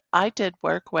 somebody that I did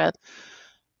work with,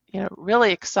 you know,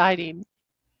 really exciting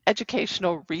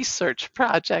educational research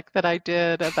project that I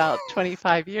did about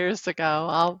 25 years ago.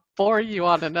 I'll bore you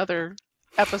on another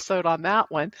episode on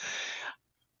that one.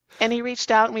 And he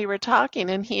reached out and we were talking,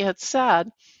 and he had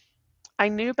said, I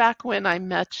knew back when I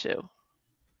met you,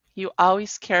 you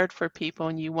always cared for people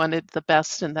and you wanted the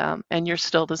best in them, and you're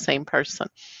still the same person.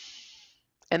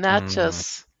 And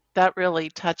that really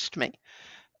touched me.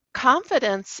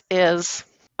 Confidence is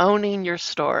owning your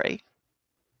story,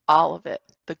 all of it,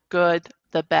 the good,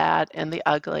 the bad, and the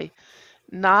ugly,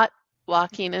 not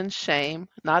walking in shame,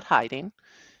 not hiding.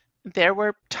 There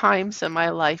were times in my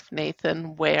life,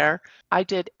 Nathan, where I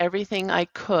did everything I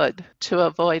could to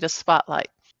avoid a spotlight,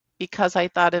 because I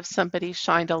thought if somebody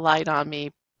shined a light on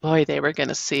me, boy, they were going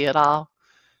to see it all.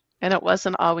 And it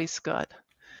wasn't always good.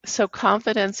 So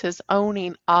confidence is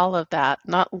owning all of that,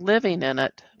 not living in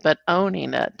it, but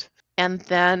owning it, and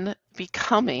then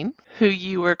becoming who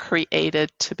you were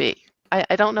created to be.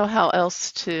 I don't know how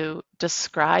else to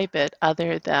describe it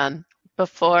other than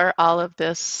before all of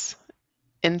this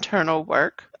internal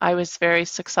work, I was very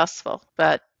successful,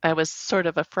 but I was sort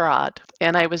of a fraud,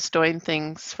 and I was doing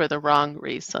things for the wrong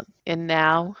reason. And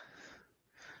now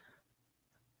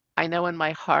I know in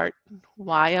my heart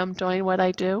why I'm doing what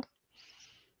I do.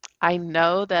 I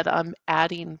know that I'm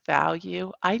adding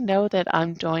value. I know that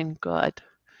I'm doing good.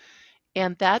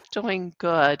 And that doing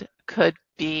good could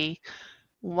be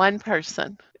one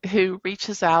person who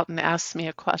reaches out and asks me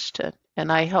a question,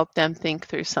 and I help them think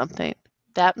through something.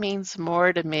 That means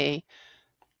more to me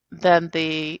than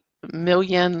the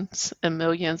millions and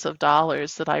millions of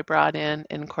dollars that I brought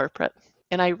in corporate.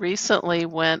 And I recently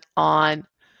went on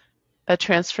a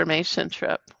transformation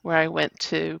trip where I went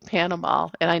to Panama,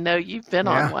 and I know you've been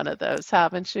on one of those,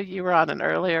 haven't you? You were on an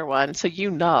earlier one, so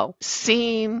you know.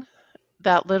 Seeing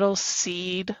that little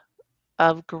seed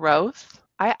of growth,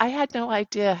 I had no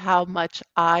idea how much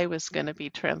I was going to be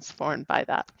transformed by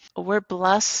that. We're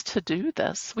blessed to do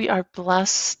this. We are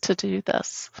blessed to do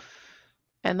this.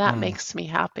 And that makes me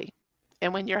happy.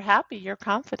 And when you're happy, you're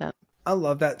confident. I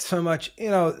love that so much.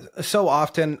 So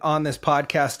often on this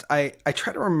podcast, I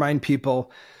try to remind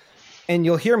people, and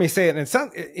you'll hear me say it,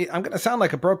 and I'm going to sound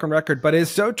like a broken record, but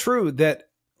it's so true that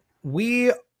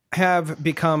we have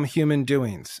become human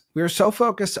doings. We're so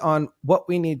focused on what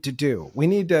we need to do. We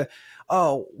need to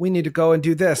go and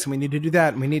do this, and we need to do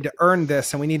that, and we need to earn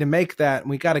this, and we need to make that, and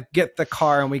we got to get the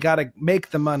car, and we got to make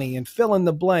the money and fill in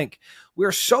the blank.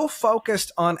 We're so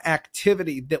focused on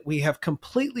activity that we have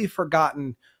completely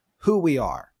forgotten who we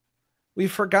are.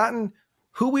 We've forgotten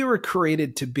who we were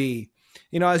created to be.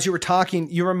 As you were talking,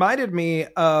 you reminded me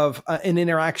of an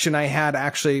interaction I had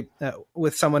actually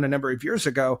with someone a number of years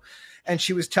ago. And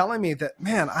she was telling me that,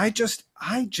 man, I just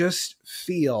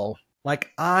feel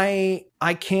like I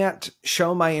can't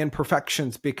show my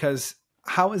imperfections, because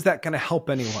how is that going to help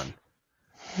anyone?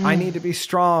 I need to be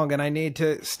strong, and I need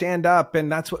to stand up,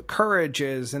 and that's what courage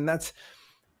is. And that's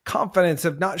confidence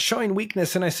of not showing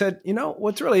weakness. And I said,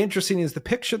 what's really interesting is the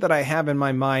picture that I have in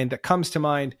my mind that comes to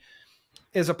mind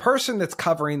is a person that's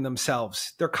covering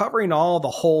themselves. They're covering all the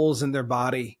holes in their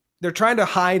body. They're trying to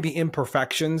hide the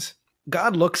imperfections.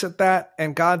 God looks at that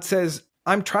and God says,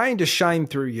 I'm trying to shine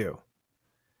through you.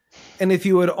 And if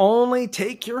you would only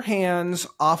take your hands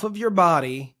off of your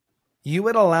body, you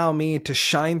would allow me to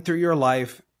shine through your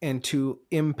life and to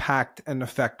impact and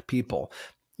affect people.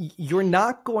 You're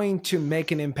not going to make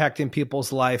an impact in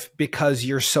people's life because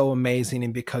you're so amazing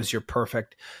and because you're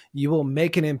perfect. You will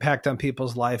make an impact on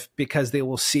people's life because they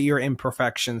will see your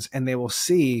imperfections, and they will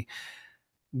see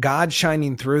God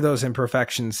shining through those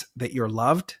imperfections, that you're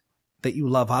loved, that you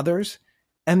love others,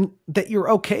 and that you're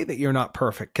okay that you're not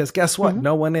perfect. Because guess what?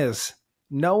 No one is.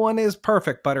 No one is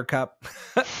perfect, Buttercup.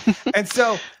 And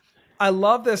so I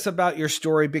love this about your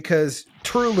story, because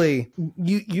truly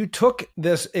you took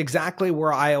this exactly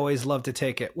where I always love to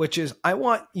take it, which is, I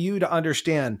want you to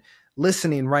understand,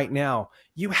 listening right now,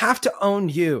 you have to own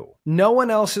you. No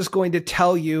one else is going to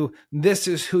tell you this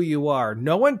is who you are.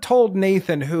 No one told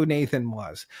Nathan who Nathan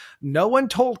was. No one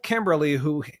told Kimberly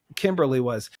who Kimberly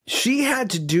was. She had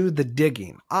to do the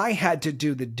digging. I had to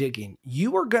do the digging.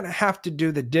 You are going to have to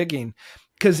do the digging.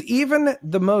 Because even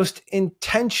the most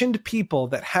intentioned people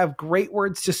that have great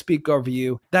words to speak over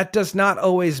you, that does not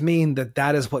always mean that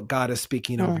that is what God is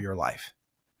speaking over your life.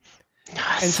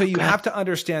 And so you have to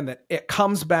understand that it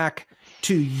comes back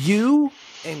to you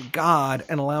and God,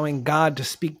 and allowing God to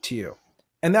speak to you.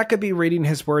 And that could be reading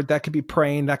his word. That could be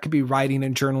praying. That could be writing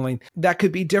and journaling. That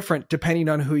could be different depending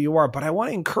on who you are. But I want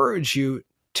to encourage you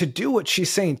to do what she's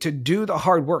saying, to do the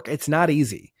hard work. It's not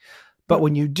easy. But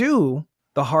when you do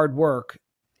the hard work,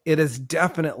 it is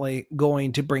definitely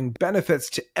going to bring benefits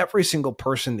to every single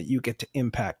person that you get to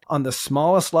impact, on the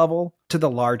smallest level to the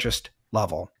largest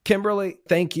level. Kimberly,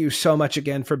 thank you so much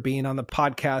again for being on the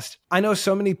podcast. I know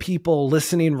so many people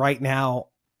listening right now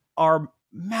are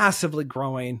massively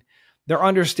growing. They're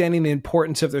understanding the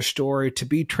importance of their story, to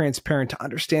be transparent, to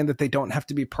understand that they don't have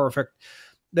to be perfect,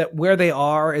 that where they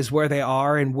are is where they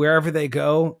are, and wherever they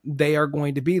go, they are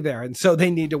going to be there. And so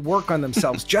they need to work on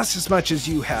themselves just as much as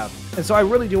you have. And so I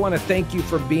really do want to thank you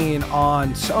for being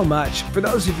on so much. For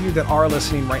those of you that are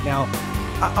listening right now,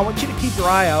 I want you to keep your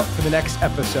eye out for the next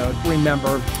episode.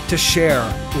 Remember to share,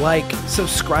 like,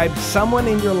 subscribe. Someone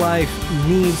in your life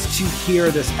needs to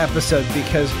hear this episode,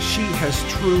 because she has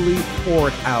truly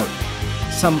poured out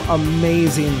some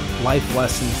amazing life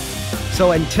lessons.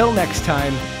 So until next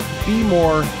time, be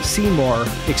more, see more,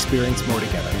 experience more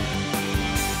together.